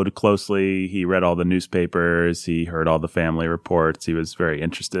followed closely. He read all the newspapers. He heard all the family reports. He was very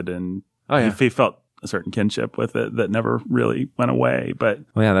interested in... He felt a certain kinship with it that never really went away. But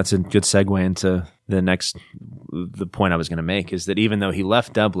that's a good segue into the point I was going to make, is that even though he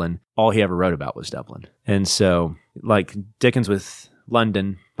left Dublin, all he ever wrote about was Dublin. And so, like Dickens with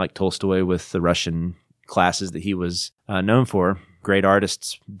London, like Tolstoy with the Russian classes that he was known for, great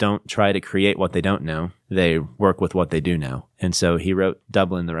artists don't try to create what they don't know. They work with what they do know. And so he wrote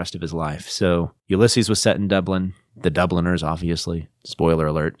Dublin the rest of his life. So Ulysses was set in Dublin. The Dubliners, obviously. Spoiler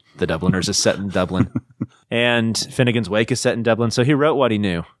alert. The Dubliners is set in Dublin. And Finnegan's Wake is set in Dublin. So he wrote what he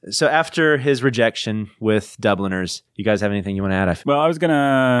knew. So after his rejection with Dubliners, you guys have anything you want to add? Well,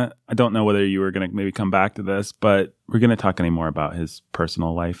 I don't know whether you were going to maybe come back to this, but we're going to talk any more about his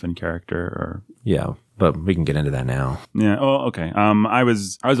personal life and character, or... Yeah, but we can get into that now. Yeah. Oh, okay. I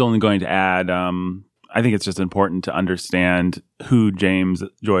was only going to add, I think it's just important to understand who James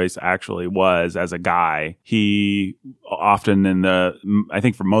Joyce actually was as a guy. He often I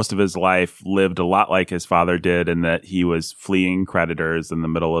think for most of his life, lived a lot like his father did, in that he was fleeing creditors in the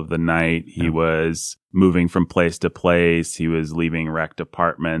middle of the night. He was moving from place to place. He was leaving wrecked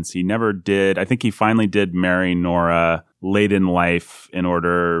apartments. He never did. I think he finally did marry Nora late in life in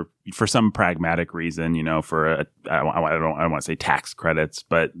order, for some pragmatic reason, for I don't want to say tax credits,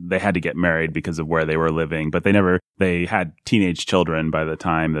 but they had to get married because of where they were living. But they had teenage children by the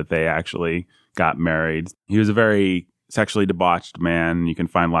time that they actually got married. He was a very sexually debauched man. You can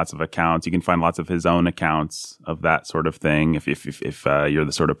find lots of accounts. You can find lots of his own accounts of that sort of thing. If you're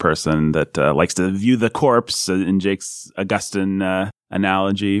the sort of person that likes to view the corpse in Jake's Augustine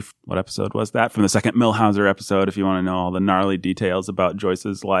analogy. What episode was that? From the second Milhauser episode. If you want to know all the gnarly details about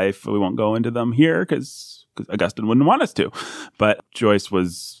Joyce's life, we won't go into them here because Augustine wouldn't want us to. But Joyce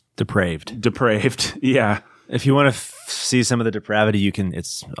was depraved. Yeah. If you want to see some of the depravity,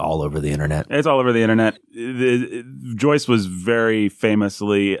 it's all over the internet. It's all over the internet. Joyce was very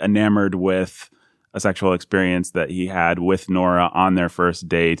famously enamored with a sexual experience that he had with Nora on their first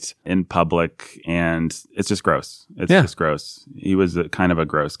date in public, and it's just gross. It's just gross. He was kind of a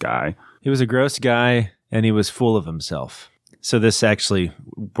gross guy. He was a gross guy, and he was full of himself. So this actually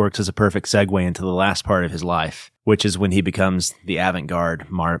works as a perfect segue into the last part of his life, which is when he becomes the avant-garde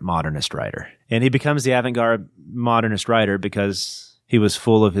modernist writer. And he becomes the avant-garde modernist writer because he was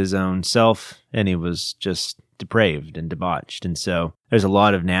full of his own self, and he was just depraved and debauched. And so there's a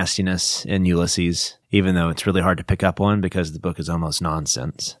lot of nastiness in Ulysses, even though it's really hard to pick up on because the book is almost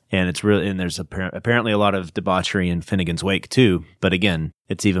nonsense. And there's apparently a lot of debauchery in Finnegan's Wake too. But again,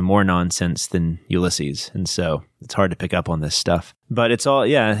 it's even more nonsense than Ulysses. And so it's hard to pick up on this stuff. But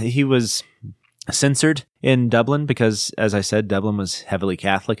he was censored in Dublin because, as I said, Dublin was heavily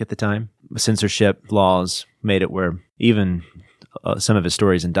Catholic at the time. Censorship laws made it where even some of his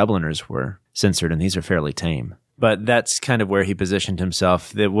stories in Dubliners were censored, and these are fairly tame. But that's kind of where he positioned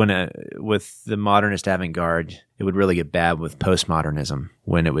himself. That with the modernist avant-garde, it would really get bad with postmodernism,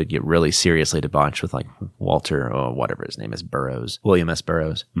 when it would get really seriously debauched with like Walter, or whatever his name is, William S.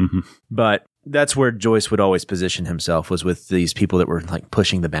 Burroughs. Mm-hmm. But that's where Joyce would always position himself, was with these people that were like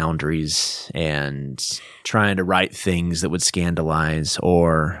pushing the boundaries and trying to write things that would scandalize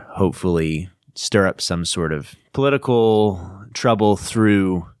or hopefully stir up some sort of political trouble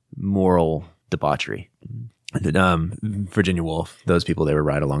through moral debauchery. Virginia Woolf, those people, they were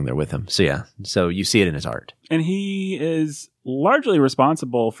right along there with him. So you see it in his art. And he is largely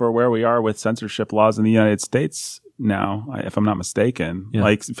responsible for where we are with censorship laws in the United States now, if I'm not mistaken. Yeah.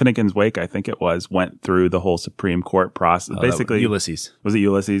 Like Finnegan's Wake, I think it went through the whole Supreme Court process. Basically, Ulysses. Was it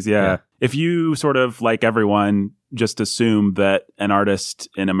Ulysses? Yeah. If you sort of, like everyone, just assume that an artist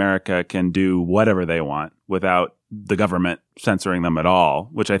in America can do whatever they want without the government censoring them at all,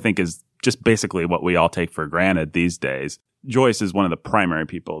 which I think is just basically what we all take for granted these days. Joyce is one of the primary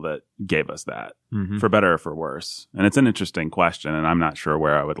people that gave us that, for better or for worse. And it's an interesting question, and I'm not sure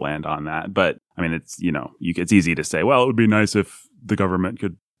where I would land on that. But, I mean, it's, it's easy to say, well, it would be nice if the government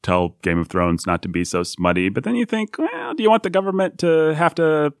could tell Game of Thrones not to be so smutty. But then you think, well, do you want the government to have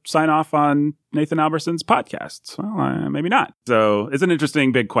to sign off on Nathan Alberson's podcasts? Well, maybe not. So it's an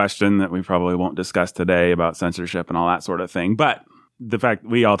interesting big question that we probably won't discuss today about censorship and all that sort of thing. But the fact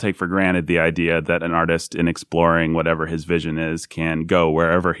we all take for granted the idea that an artist, in exploring whatever his vision is, can go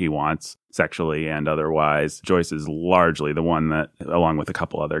wherever he wants, sexually and otherwise. Joyce is largely the one that, along with a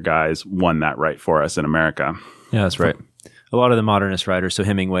couple other guys, won that right for us in America. Yeah, that's right. A lot of the modernist writers, so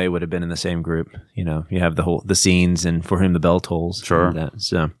Hemingway would have been in the same group. You have the scenes and For Whom the Bell Tolls. Sure.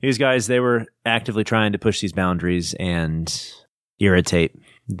 So these guys, they were actively trying to push these boundaries and irritate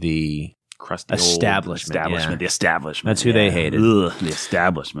the crusty establishment. The establishment. That's who they hated. Ugh, the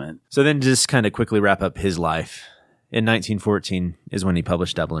establishment. So then just kind of quickly wrap up his life. In 1914 is when he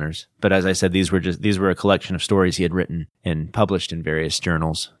published Dubliners. But as I said, these were a collection of stories he had written and published in various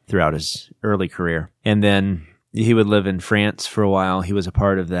journals throughout his early career. And then he would live in France for a while. He was a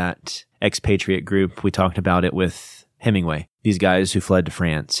part of that expatriate group. We talked about it with Hemingway. These guys who fled to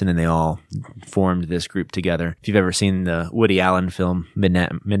France, and then they all formed this group together. If you've ever seen the Woody Allen film,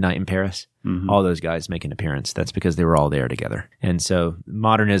 Midnight in Paris, all those guys make an appearance. That's because they were all there together. And so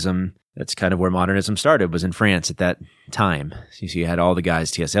modernism, that's kind of where modernism started, was in France at that time. So you had all the guys,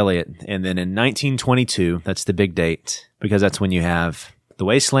 T.S. Eliot. And then in 1922, that's the big date, because that's when you have The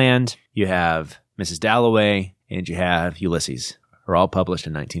Wasteland, you have Mrs. Dalloway, and you have Ulysses. Are all published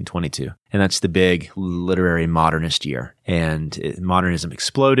in 1922. And that's the big literary modernist year. And modernism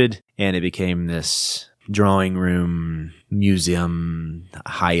exploded, and it became this drawing room, museum,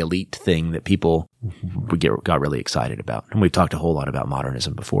 high elite thing that people got really excited about. And we've talked a whole lot about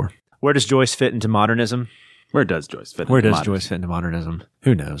modernism before. Where does Joyce fit into modernism? Where does Joyce fit into modernism?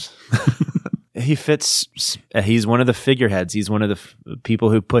 Who knows? He fits, he's one of the figureheads. He's one of the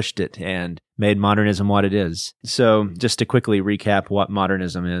people who pushed it and made modernism what it is. So just to quickly recap what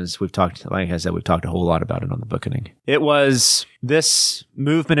modernism is, like I said, we've talked a whole lot about it on the Bookening. It was this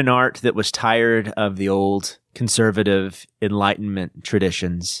movement in art that was tired of the old conservative Enlightenment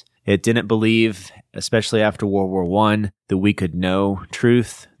traditions. It didn't believe, especially after World War I, that we could know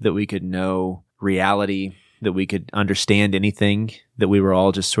truth, that we could know reality, that we could understand anything, that we were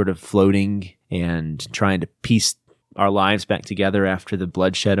all just sort of floating and trying to piece our lives back together after the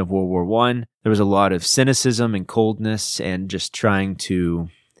bloodshed of World War I. There was a lot of cynicism and coldness and just trying to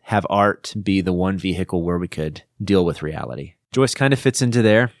have art be the one vehicle where we could deal with reality. Joyce kind of fits into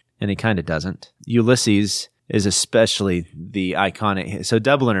there, and he kind of doesn't. Ulysses is especially the iconic. So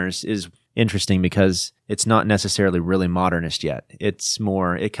Dubliners is interesting because it's not necessarily really modernist yet. It's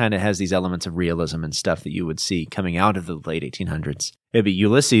more, it kind of has these elements of realism and stuff that you would see coming out of the late 1800s. It'd be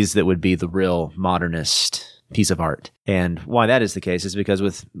Ulysses that would be the real modernist piece of art. And why that is the case is because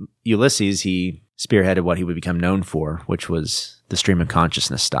with Ulysses, he spearheaded what he would become known for, which was the stream of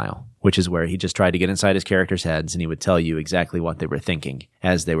consciousness style, which is where he just tried to get inside his characters' heads and he would tell you exactly what they were thinking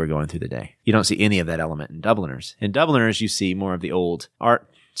as they were going through the day. You don't see any of that element in Dubliners. In Dubliners, you see more of the old art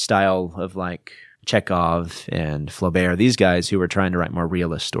style of like Chekhov and Flaubert, these guys who were trying to write more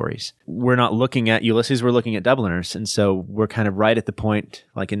realist stories. We're not looking at Ulysses, we're looking at Dubliners. And so we're kind of right at the point,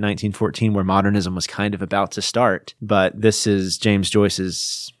 like in 1914, where modernism was kind of about to start. But this is James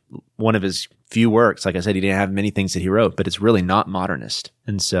Joyce's, one of his few works. Like I said, he didn't have many things that he wrote, but it's really not modernist.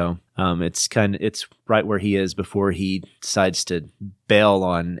 And so it's right where he is before he decides to bail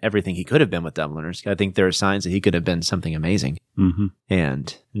on everything he could have been with Dubliners. I think there are signs that he could have been something amazing. Mm-hmm.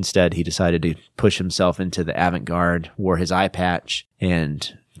 And instead he decided to push himself into the avant-garde, wore his eye patch,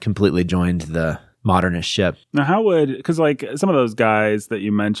 and completely joined the modernist ship. Now, because like some of those guys that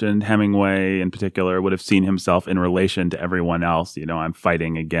you mentioned, Hemingway in particular, would have seen himself in relation to everyone else. I'm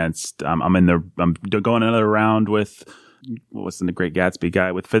fighting against, I'm going another round with, what's the Great Gatsby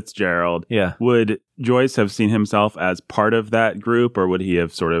guy, with Fitzgerald. Yeah. Would Joyce have seen himself as part of that group, or would he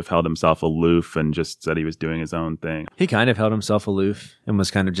have sort of held himself aloof and just said he was doing his own thing? He kind of held himself aloof and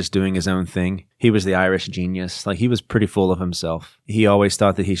was kind of just doing his own thing. He was the Irish genius. Like, he was pretty full of himself. He always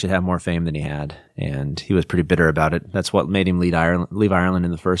thought that he should have more fame than he had, and he was pretty bitter about it. That's what made him leave Ireland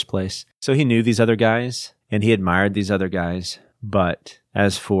in the first place. So he knew these other guys, and he admired these other guys, but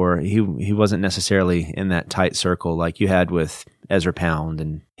as for, he wasn't necessarily in that tight circle like you had with Ezra Pound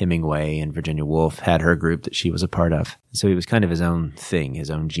and Hemingway, and Virginia Woolf had her group that she was a part of. So he was kind of his own thing, his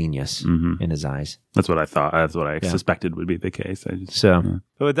own genius in his eyes. That's what I thought. That's what I suspected would be the case. But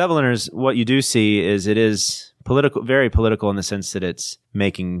with Dubliners, what you do see is it is political, very political in the sense that it's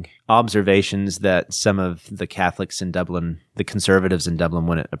making observations that some of the Catholics in Dublin, the conservatives in Dublin,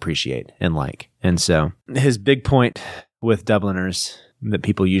 wouldn't appreciate and like. And so his big point with Dubliners that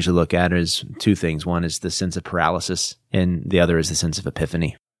people usually look at is two things. One is the sense of paralysis, and the other is the sense of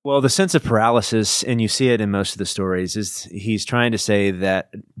epiphany. Well, the sense of paralysis, and you see it in most of the stories, is he's trying to say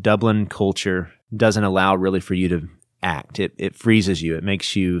that Dublin culture doesn't allow really for you to act. It freezes you. It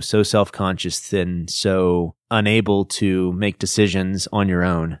makes you so self-conscious and so unable to make decisions on your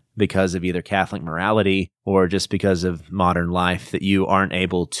own because of either Catholic morality or just because of modern life, that you aren't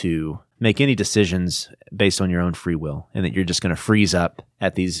able to make any decisions based on your own free will, and that you're just going to freeze up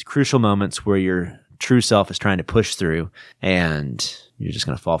at these crucial moments where your true self is trying to push through, and you're just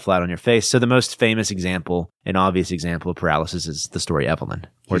going to fall flat on your face. So the most famous example, an obvious example of paralysis, is the story Evelyn,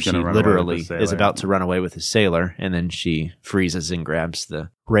 where she literally is about to run away with his sailor, and then she freezes and grabs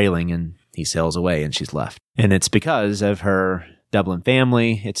the railing, and he sails away, and she's left. And it's because of her Dublin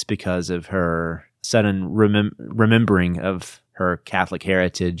family. It's because of her sudden remembering of her Catholic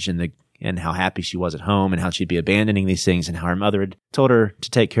heritage and how happy she was at home, and how she'd be abandoning these things, and how her mother had told her to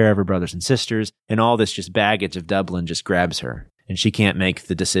take care of her brothers and sisters. And all this just baggage of Dublin just grabs her, and she can't make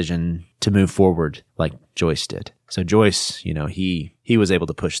the decision to move forward like Joyce did. So Joyce, he was able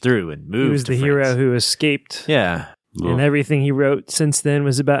to push through and move. He was to the France. hero who escaped. Yeah. And everything he wrote since then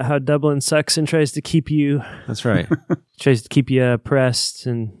was about how Dublin sucks and tries to keep you. That's right. Tries to keep you oppressed,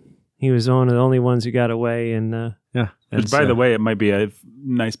 and he was one of the only ones who got away. And yeah. Which, by the way, it might be a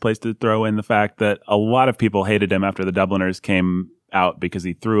nice place to throw in the fact that a lot of people hated him after the Dubliners came out because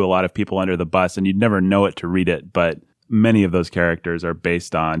he threw a lot of people under the bus, and you'd never know it to read it, but many of those characters are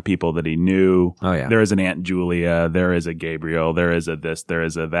based on people that he knew. Oh, yeah. There is an Aunt Julia, there is a Gabriel, there is a this, there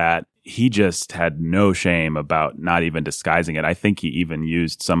is a that. He just had no shame about not even disguising it. I think he even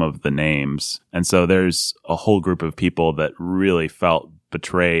used some of the names. And so there's a whole group of people that really felt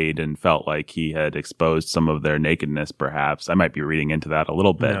betrayed and felt like he had exposed some of their nakedness, perhaps. I might be reading into that a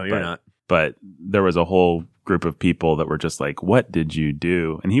little bit. No, you're not. But there was a whole group of people that were just like, what did you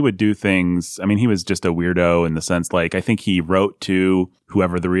do? And he would do things. I mean, he was just a weirdo in the sense, like, I think he wrote to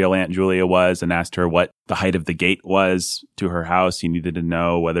whoever the real Aunt Julia was and asked her what the height of the gate was to her house. He needed to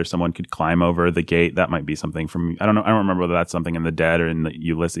know whether someone could climb over the gate. That might be something from, I don't know. I don't remember whether that's something in the Dead or in the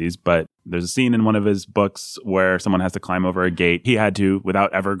Ulysses, but there's a scene in one of his books where someone has to climb over a gate. He had to,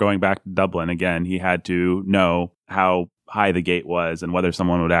 without ever going back to Dublin again, he had to know how high the gate was and whether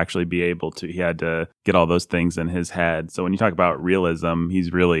someone would actually be able to. He had to get all those things in his head. So when you talk about realism,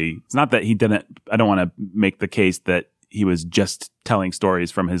 he's really, it's not that he didn't, I don't want to make the case that he was just telling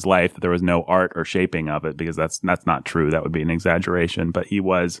stories from his life, that there was no art or shaping of it, because that's not true. That would be an exaggeration. But he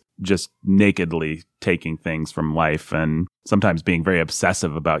was just nakedly taking things from life and sometimes being very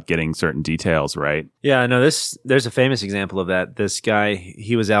obsessive about getting certain details right. Yeah, no, there's a famous example of that. This guy,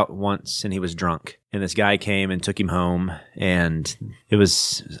 he was out once and he was drunk. And this guy came and took him home, and it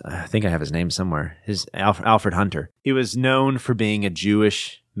was, I think I have his name somewhere, his Alfred Hunter. He was known for being a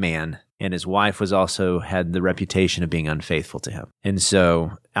Jewish man, and his wife was also had the reputation of being unfaithful to him. And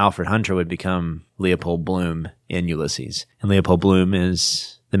so Alfred Hunter would become Leopold Bloom in Ulysses. And Leopold Bloom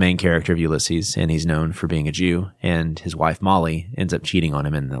is the main character of Ulysses, and he's known for being a Jew, and his wife Molly ends up cheating on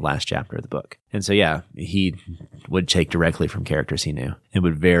him in the last chapter of the book. And so, yeah, he would take directly from characters he knew and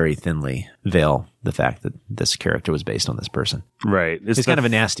would very thinly veil the fact that this character was based on this person. Right. It's kind of a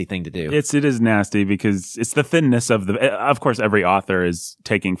nasty thing to do. It is nasty because it's the thinness of of course, every author is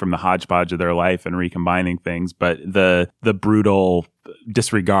taking from the hodgepodge of their life and recombining things, but the brutal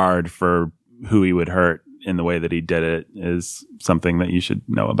disregard for who he would hurt in the way that he did it is something that you should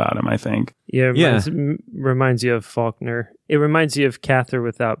know about him, I think. Yeah, reminds you of Faulkner. It reminds you of Cather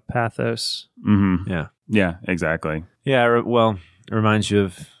without pathos. Mm-hmm. Yeah. Yeah, exactly. Yeah, well, it reminds you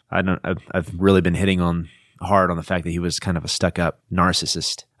of, I've really been hitting on hard on the fact that he was kind of a stuck-up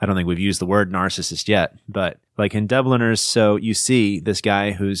narcissist. I don't think we've used the word narcissist yet, but like in Dubliners, so you see this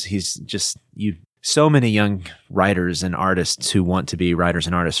guy so many young writers and artists who want to be writers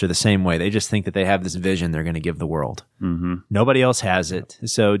and artists are the same way. They just think that they have this vision they're going to give the world. Mm-hmm. Nobody else has it.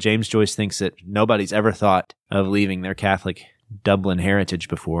 So James Joyce thinks that nobody's ever thought of leaving their Catholic Dublin heritage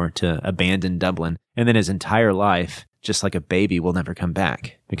before to abandon Dublin. And then his entire life just like a baby will never come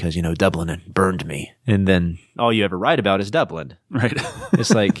back because, Dublin burned me. And then all you ever write about is Dublin. Right.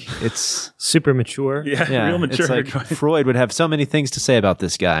 It's like, it's super mature. Yeah, real mature. It's like Freud would have so many things to say about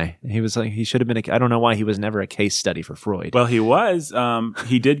this guy. He was like, he should have been, I don't know why he was never a case study for Freud. Well, he was.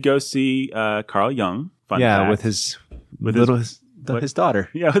 He did go see Carl Jung. Fun fact. with his daughter.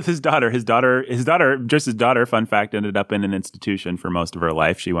 Yeah, with his daughter. Joyce's daughter, fun fact, ended up in an institution for most of her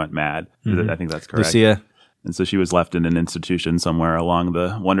life. She went mad. I think that's correct. Lucia. And so she was left in an institution somewhere along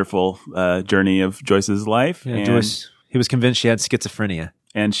the wonderful journey of Joyce's life. Yeah, and Joyce, he was convinced she had schizophrenia.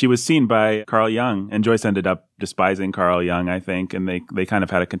 And she was seen by Carl Jung, and Joyce ended up despising Carl Jung, I think, and they kind of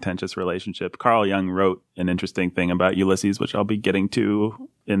had a contentious relationship. Carl Jung wrote an interesting thing about Ulysses, which I'll be getting to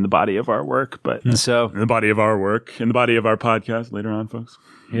in the body of our work, but in the body of our podcast later on, folks.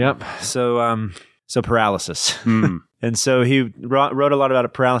 Yep. So paralysis. And so he wrote a lot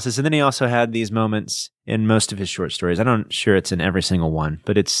about paralysis, and then he also had these moments in most of his short stories. I'm not sure it's in every single one,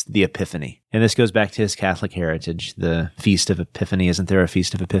 but it's the Epiphany. And this goes back to his Catholic heritage, the Feast of Epiphany. Isn't there a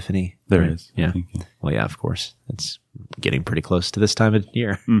Feast of Epiphany? There is. Yeah. I think. Well, yeah, of course. It's getting pretty close to this time of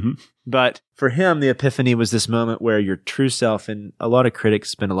year. Mm-hmm. But for him, the Epiphany was this moment where your true self, and a lot of critics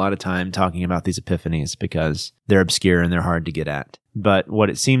spend a lot of time talking about these epiphanies because they're obscure and they're hard to get at. But what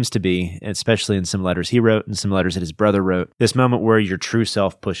it seems to be, especially in some letters he wrote and some letters that his brother wrote, this moment where your true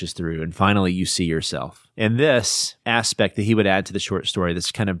self pushes through and finally you see yourself. And this aspect that he would add to the short story, this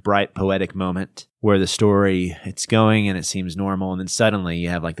kind of bright poetic moment where the story, it's going and it seems normal, and then suddenly you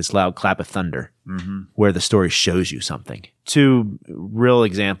have like this loud clap of thunder where the story shows you something. Two real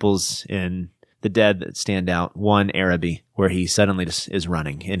examples in The Dead that stand out. One, Araby, where he suddenly just is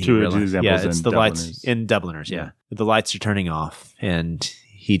running. And he realizes, it's the lights in Dubliners, the lights are turning off, and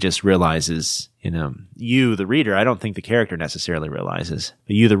he just realizes, you, the reader, I don't think the character necessarily realizes,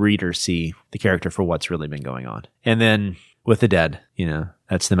 but you, the reader, see the character for what's really been going on. And then with The Dead,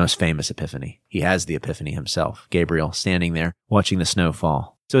 that's the most famous epiphany. He has the epiphany himself, Gabriel, standing there watching the snow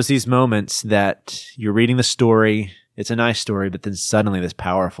fall. So it's these moments that you're reading the story, it's a nice story, but then suddenly this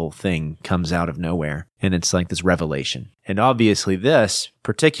powerful thing comes out of nowhere, and it's like this revelation. And obviously this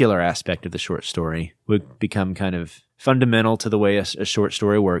particular aspect of the short story would become kind of fundamental to the way a short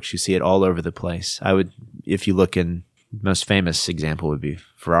story works. You see it all over the place. If you look in, most famous example would be,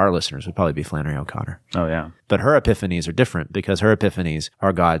 for our listeners, would probably be Flannery O'Connor. Oh, yeah. But her epiphanies are different because her epiphanies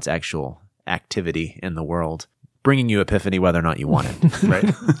are God's actual activity in the world, bringing you epiphany whether or not you want it,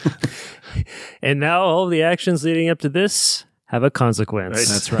 right? And now all the actions leading up to this have a consequence. Right.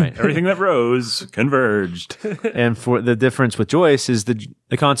 That's right. Everything that rose converged. And for the difference with Joyce is the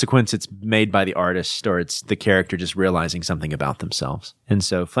consequence, it's made by the artist, or it's the character just realizing something about themselves. And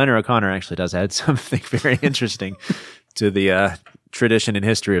so Flannery O'Connor actually does add something very interesting to the tradition and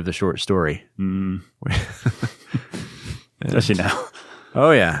history of the short story. Does she now?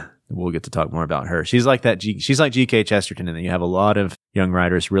 Oh, yeah. We'll get to talk more about her. She's like that. She's like G.K. Chesterton, and then you have a lot of young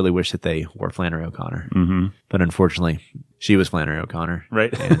writers really wish that they were Flannery O'Connor. Mm-hmm. But unfortunately, she was Flannery O'Connor.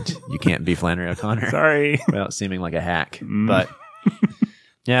 Right. And you can't be Flannery O'Connor. Sorry. Without seeming like a hack. But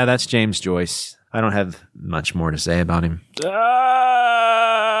yeah, that's James Joyce. I don't have much more to say about him.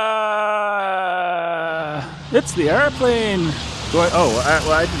 It's the airplane.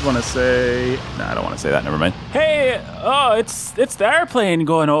 I just want to say... No, I don't want to say that. Never mind. Hey, it's the airplane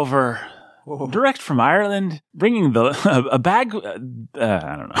going over. Whoa. Direct from Ireland, bringing a bag. I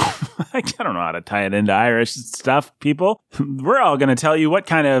don't know. I don't know how to tie it into Irish stuff, people. We're all going to tell you what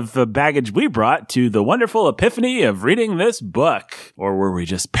kind of baggage we brought to the wonderful epiphany of reading this book. Or were we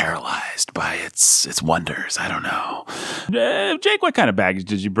just paralyzed by its wonders? I don't know. Jake, what kind of baggage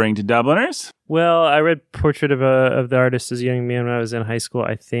did you bring to Dubliners? Well, I read Portrait of the Artist as a Young Man when I was in high school,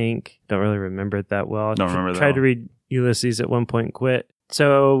 I think. Don't really remember it that well. Tried to read Ulysses at one point and quit.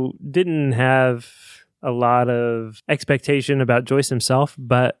 So didn't have a lot of expectation about Joyce himself,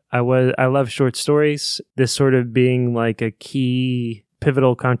 but I love short stories. This sort of being like a key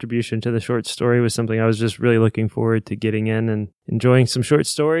pivotal contribution to the short story was something I was just really looking forward to getting in and enjoying some short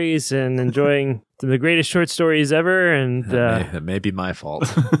stories and enjoying the greatest short stories ever. And that may be my fault.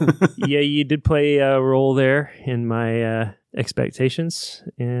 Yeah, you did play a role there in my expectations,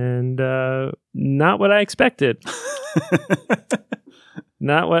 and not what I expected.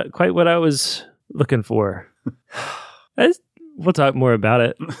 Not quite what I was looking for. We'll talk more about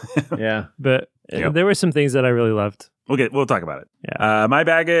it. Yeah. But there were some things that I really loved. We'll talk about it. Yeah. My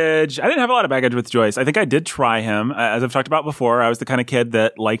baggage, I didn't have a lot of baggage with Joyce. I think I did try him. As I've talked about before, I was the kind of kid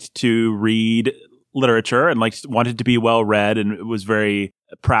that liked to read literature and wanted to be well read, and was very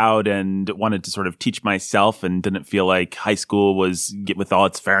proud and wanted to sort of teach myself and didn't feel like high school was, with all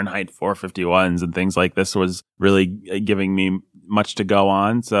its Fahrenheit 451s and things like this, was really giving me much to go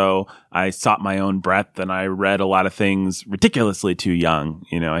on. So I sought my own breadth and I read a lot of things ridiculously too young.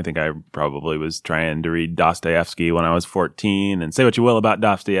 I think I probably was trying to read Dostoevsky when I was 14, and say what you will about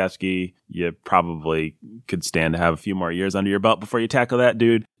Dostoevsky, you probably could stand to have a few more years under your belt before you tackle that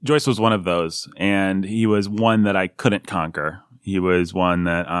dude. Joyce was one of those, and he was one that I couldn't conquer. He was one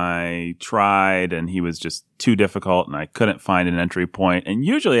that I tried, and he was just too difficult, and I couldn't find an entry point. And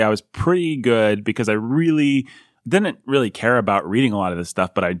usually I was pretty good because I didn't really care about reading a lot of this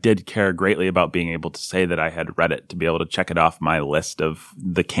stuff, but I did care greatly about being able to say that I had read it, to be able to check it off my list of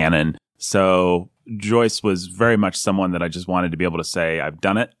the canon. So Joyce was very much someone that I just wanted to be able to say, I've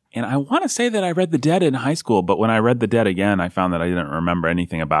done it. And I want to say that I read The Dead in high school, but when I read The Dead again, I found that I didn't remember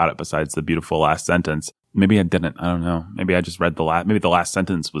anything about it besides the beautiful last sentence. Maybe I didn't. I don't know. Maybe I just read maybe the last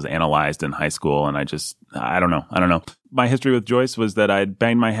sentence was analyzed in high school, and I don't know. My history with Joyce was that I'd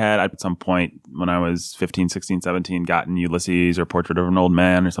banged my head at some point when I was 15, 16, 17, gotten Ulysses or Portrait of an Old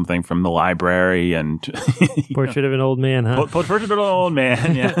Man or something from the library. And Portrait of an Old Man, huh? Portrait of an Old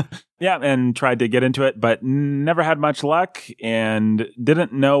Man, yeah. Yeah, and tried to get into it, but never had much luck and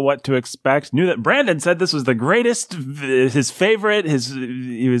didn't know what to expect. Knew that Brandon said this was the greatest, his favorite,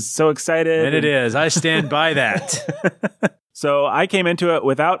 he was so excited. And it is. I stand by that. So I came into it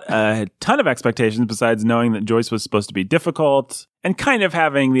without a ton of expectations besides knowing that Joyce was supposed to be difficult and kind of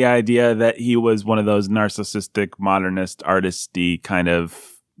having the idea that he was one of those narcissistic, modernist, artisty kind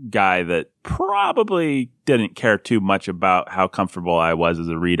of guy that probably didn't care too much about how comfortable I was as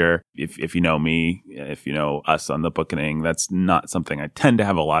a reader. If you know me, if you know us on the Bookening, that's not something I tend to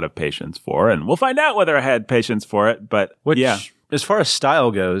have a lot of patience for. And we'll find out whether I had patience for it. But yeah. As far as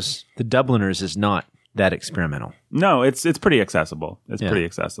style goes, the Dubliners is not that experimental. No, it's pretty accessible. It's pretty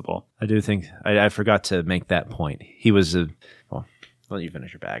accessible. I do think I forgot to make that point. He was I'll let you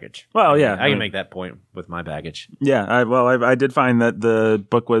finish your baggage. Well, yeah. I can make that point with my baggage. Yeah, I did find that the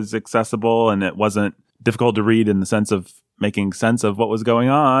book was accessible and it wasn't difficult to read in the sense of making sense of what was going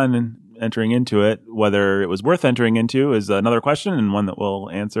on and entering into it. Whether it was worth entering into is another question, and one that we'll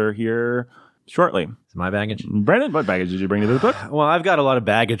answer here shortly. Is my baggage? Brandon, what baggage did you bring to the book? Well, I've got a lot of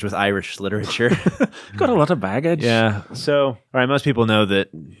baggage with Irish literature. Got a lot of baggage? Yeah. So, all right, most people know that,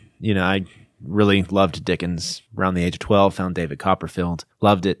 I really loved Dickens. Around the age of 12, found David Copperfield,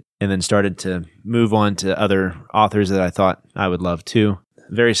 loved it, and then started to move on to other authors that I thought I would love too.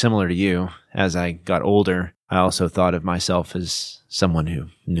 Very similar to you, as I got older, I also thought of myself as someone who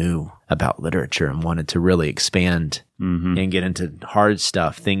knew about literature and wanted to really expand and get into hard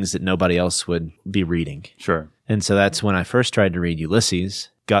stuff, things that nobody else would be reading. Sure. And so that's when I first tried to read Ulysses,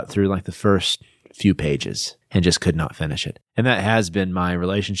 got through like the first few pages and just could not finish it. And that has been my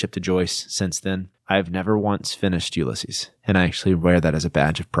relationship to Joyce since then. I've never once finished Ulysses, and I actually wear that as a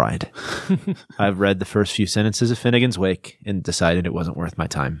badge of pride. I've read the first few sentences of Finnegan's Wake and decided it wasn't worth my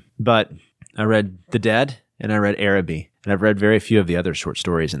time. But I read The Dead and I read Araby, and I've read very few of the other short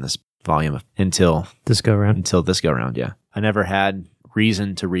stories in this volume until this go round. Yeah. I never had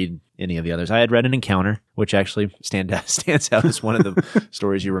reason to read any of the others. I had read An Encounter, which actually stands out as one of the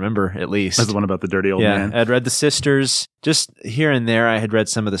stories you remember, at least. That's the one about the dirty old man. I had read The Sisters. Just here and there, I had read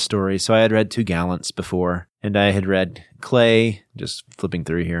some of the stories. So I had read Two Gallants before, and I had read Clay, just flipping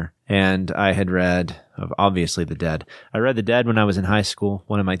through here. And I had read, obviously, The Dead. I read The Dead when I was in high school.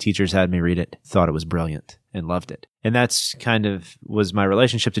 One of my teachers had me read it, thought it was brilliant, and loved it. And that's kind of was my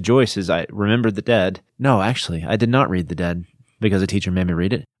relationship to Joyce, is I remembered The Dead. No, actually, I did not read The Dead because a teacher made me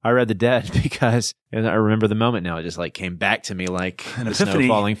read it. I read The Dead because, and I remember the moment now, it just like came back to me like the snow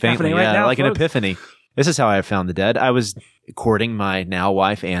falling faintly. Right now, like folks. An epiphany. This is how I found The Dead. I was courting my now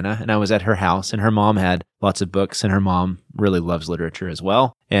wife, Anna, and I was at her house, and her mom had lots of books, and her mom really loves literature as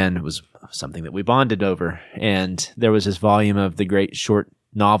well. And it was something that we bonded over. And there was this volume of the great short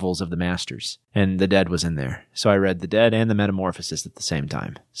novels of the masters, and The Dead was in there. So I read The Dead and The Metamorphosis at the same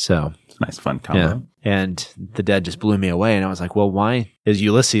time. So it's a nice, fun combo. Yeah. And The Dead just blew me away, and I was like, well, why is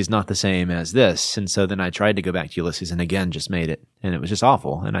Ulysses not the same as this? And so then I tried to go back to Ulysses, and again just made it, and it was just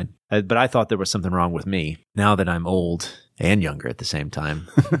awful. And but I thought there was something wrong with me. Now that I'm old and younger at the same time,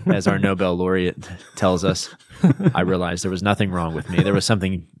 as our Nobel laureate tells us, I realized there was nothing wrong with me. There was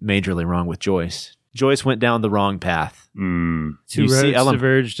something majorly wrong with Joyce. Joyce went down the wrong path. Two roads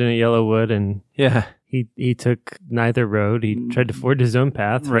diverged in a yellow wood, and he took neither road. He tried to forge his own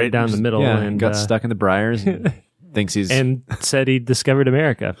path right down the middle, and got stuck in the briars. And thinks he's and said he discovered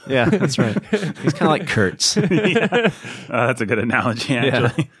America. Yeah, that's right. He's kind of like Kurtz. That's a good analogy,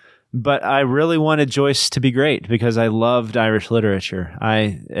 actually. But I really wanted Joyce to be great because I loved Irish literature.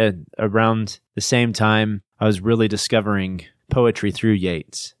 Around the same time, I was really discovering poetry through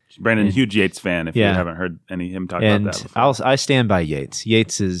Yeats. Brandon, huge Yeats fan, if you haven't heard him talk about that before. I stand by Yeats.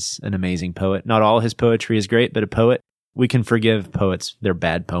 Yeats is an amazing poet. Not all his poetry is great, but a poet. We can forgive poets their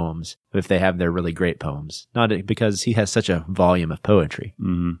bad poems if they have their really great poems. Not because he has such a volume of poetry.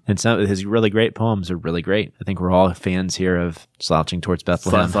 Mm-hmm. And some of his really great poems are really great. I think we're all fans here of Slouching Towards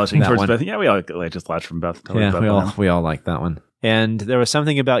Bethlehem. Slouching Towards Bethlehem. Yeah, we all just slouched from Bethlehem. Yeah, we all like that one. And there was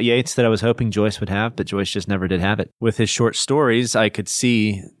something about Yeats that I was hoping Joyce would have, but Joyce just never did have it. With his short stories, I could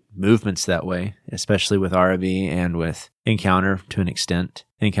see movements that way, especially with Araby and with Encounter to an extent.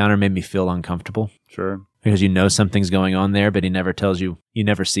 Encounter made me feel uncomfortable. Sure. Because you know something's going on there, but he never tells you. You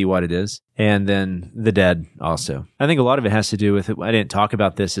never see what it is. And then The Dead also. I think a lot of it has to do with it. I didn't talk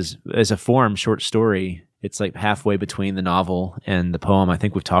about this as a form, short story. It's like halfway between the novel and the poem. I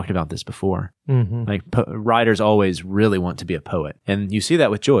think we've talked about this before. Mm-hmm. Like writers always really want to be a poet. And you see that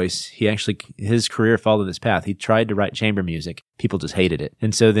with Joyce. His career followed this path. He tried to write chamber music. People just hated it.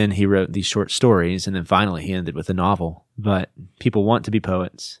 And so then he wrote these short stories, and then finally he ended with a novel. But people want to be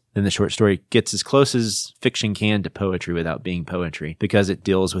poets. Then the short story gets as close as fiction can to poetry without being poetry because it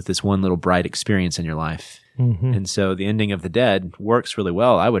deals with this one little bright experience in your life. Mm-hmm. And so the ending of The Dead works really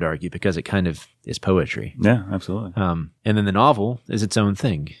well, I would argue, because it kind of is poetry. Yeah, absolutely. And then the novel is its own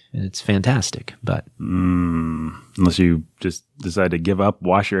thing, and it's fantastic. But unless you just decide to give up,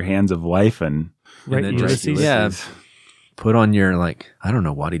 wash your hands of life, and then Ulysses. Yeah, put on your I don't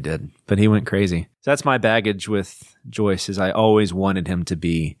know what he did, but he went crazy. So that's my baggage with Joyce. Is I always wanted him to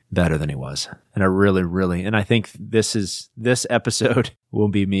be better than he was, and I really, and I think this episode will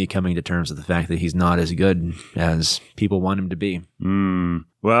be me coming to terms with the fact that he's not as good as people want him to be.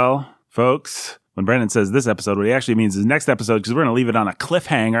 Well, folks, when Brandon says this episode, what he actually means is next episode, because we're going to leave it on a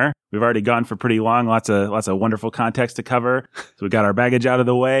cliffhanger. We've already gone for pretty long, lots of wonderful context to cover. So we got our baggage out of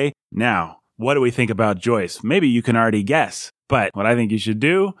the way. Now, what do we think about Joyce? Maybe you can already guess. But what I think you should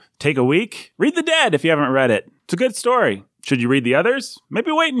do, take a week, read The Dead if you haven't read it. It's a good story. Should you read the others?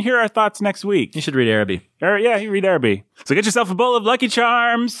 Maybe wait and hear our thoughts next week. You should read Araby. Yeah, you read Araby. So get yourself a bowl of Lucky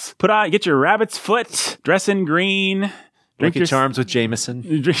Charms. Get your rabbit's foot. Dress in green. Lucky Charms with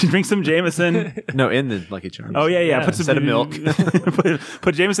Jameson. Drink some Jameson. No, in the Lucky Charms. Oh, yeah. Put some instead of milk.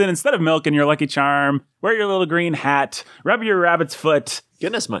 put Jameson instead of milk in your Lucky Charm. Wear your little green hat. Rub your rabbit's foot.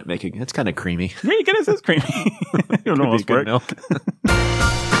 Goodness might make it. It's kind of creamy. Yeah, Guinness is creamy. It would almost work. Milk.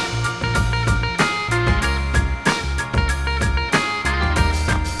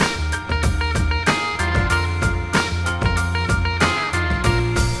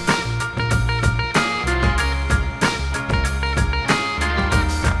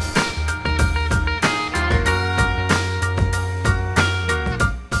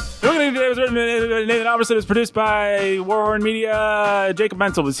 Nathan Albertson is produced by Warhorn Media. Jacob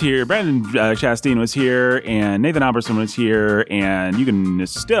Menzel was here. Brandon Chastain was here. And Nathan Albertson was here. And you can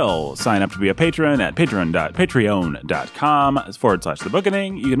still sign up to be a patron at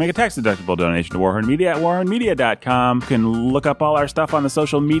patreon.com/thebookening. You can make a tax-deductible donation to Warhorn Media at warhornmedia.com. You can look up all our stuff on the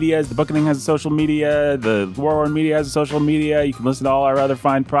social medias. The Bookening has a social media. The Warhorn Media has a social media. You can listen to all our other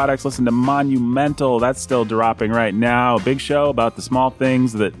fine products. Listen to Monumental. That's still dropping right now. A big show about the small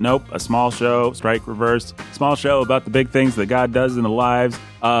things that... Nope, a small show. Strike reverse. Small show about the big things that God does in the lives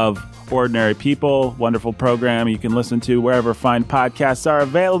of ordinary people. Wonderful program you can listen to wherever fine podcasts are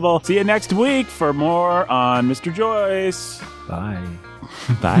available. See you next week for more on Mr. Joyce. Bye.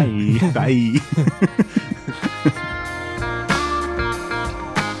 Bye. Bye.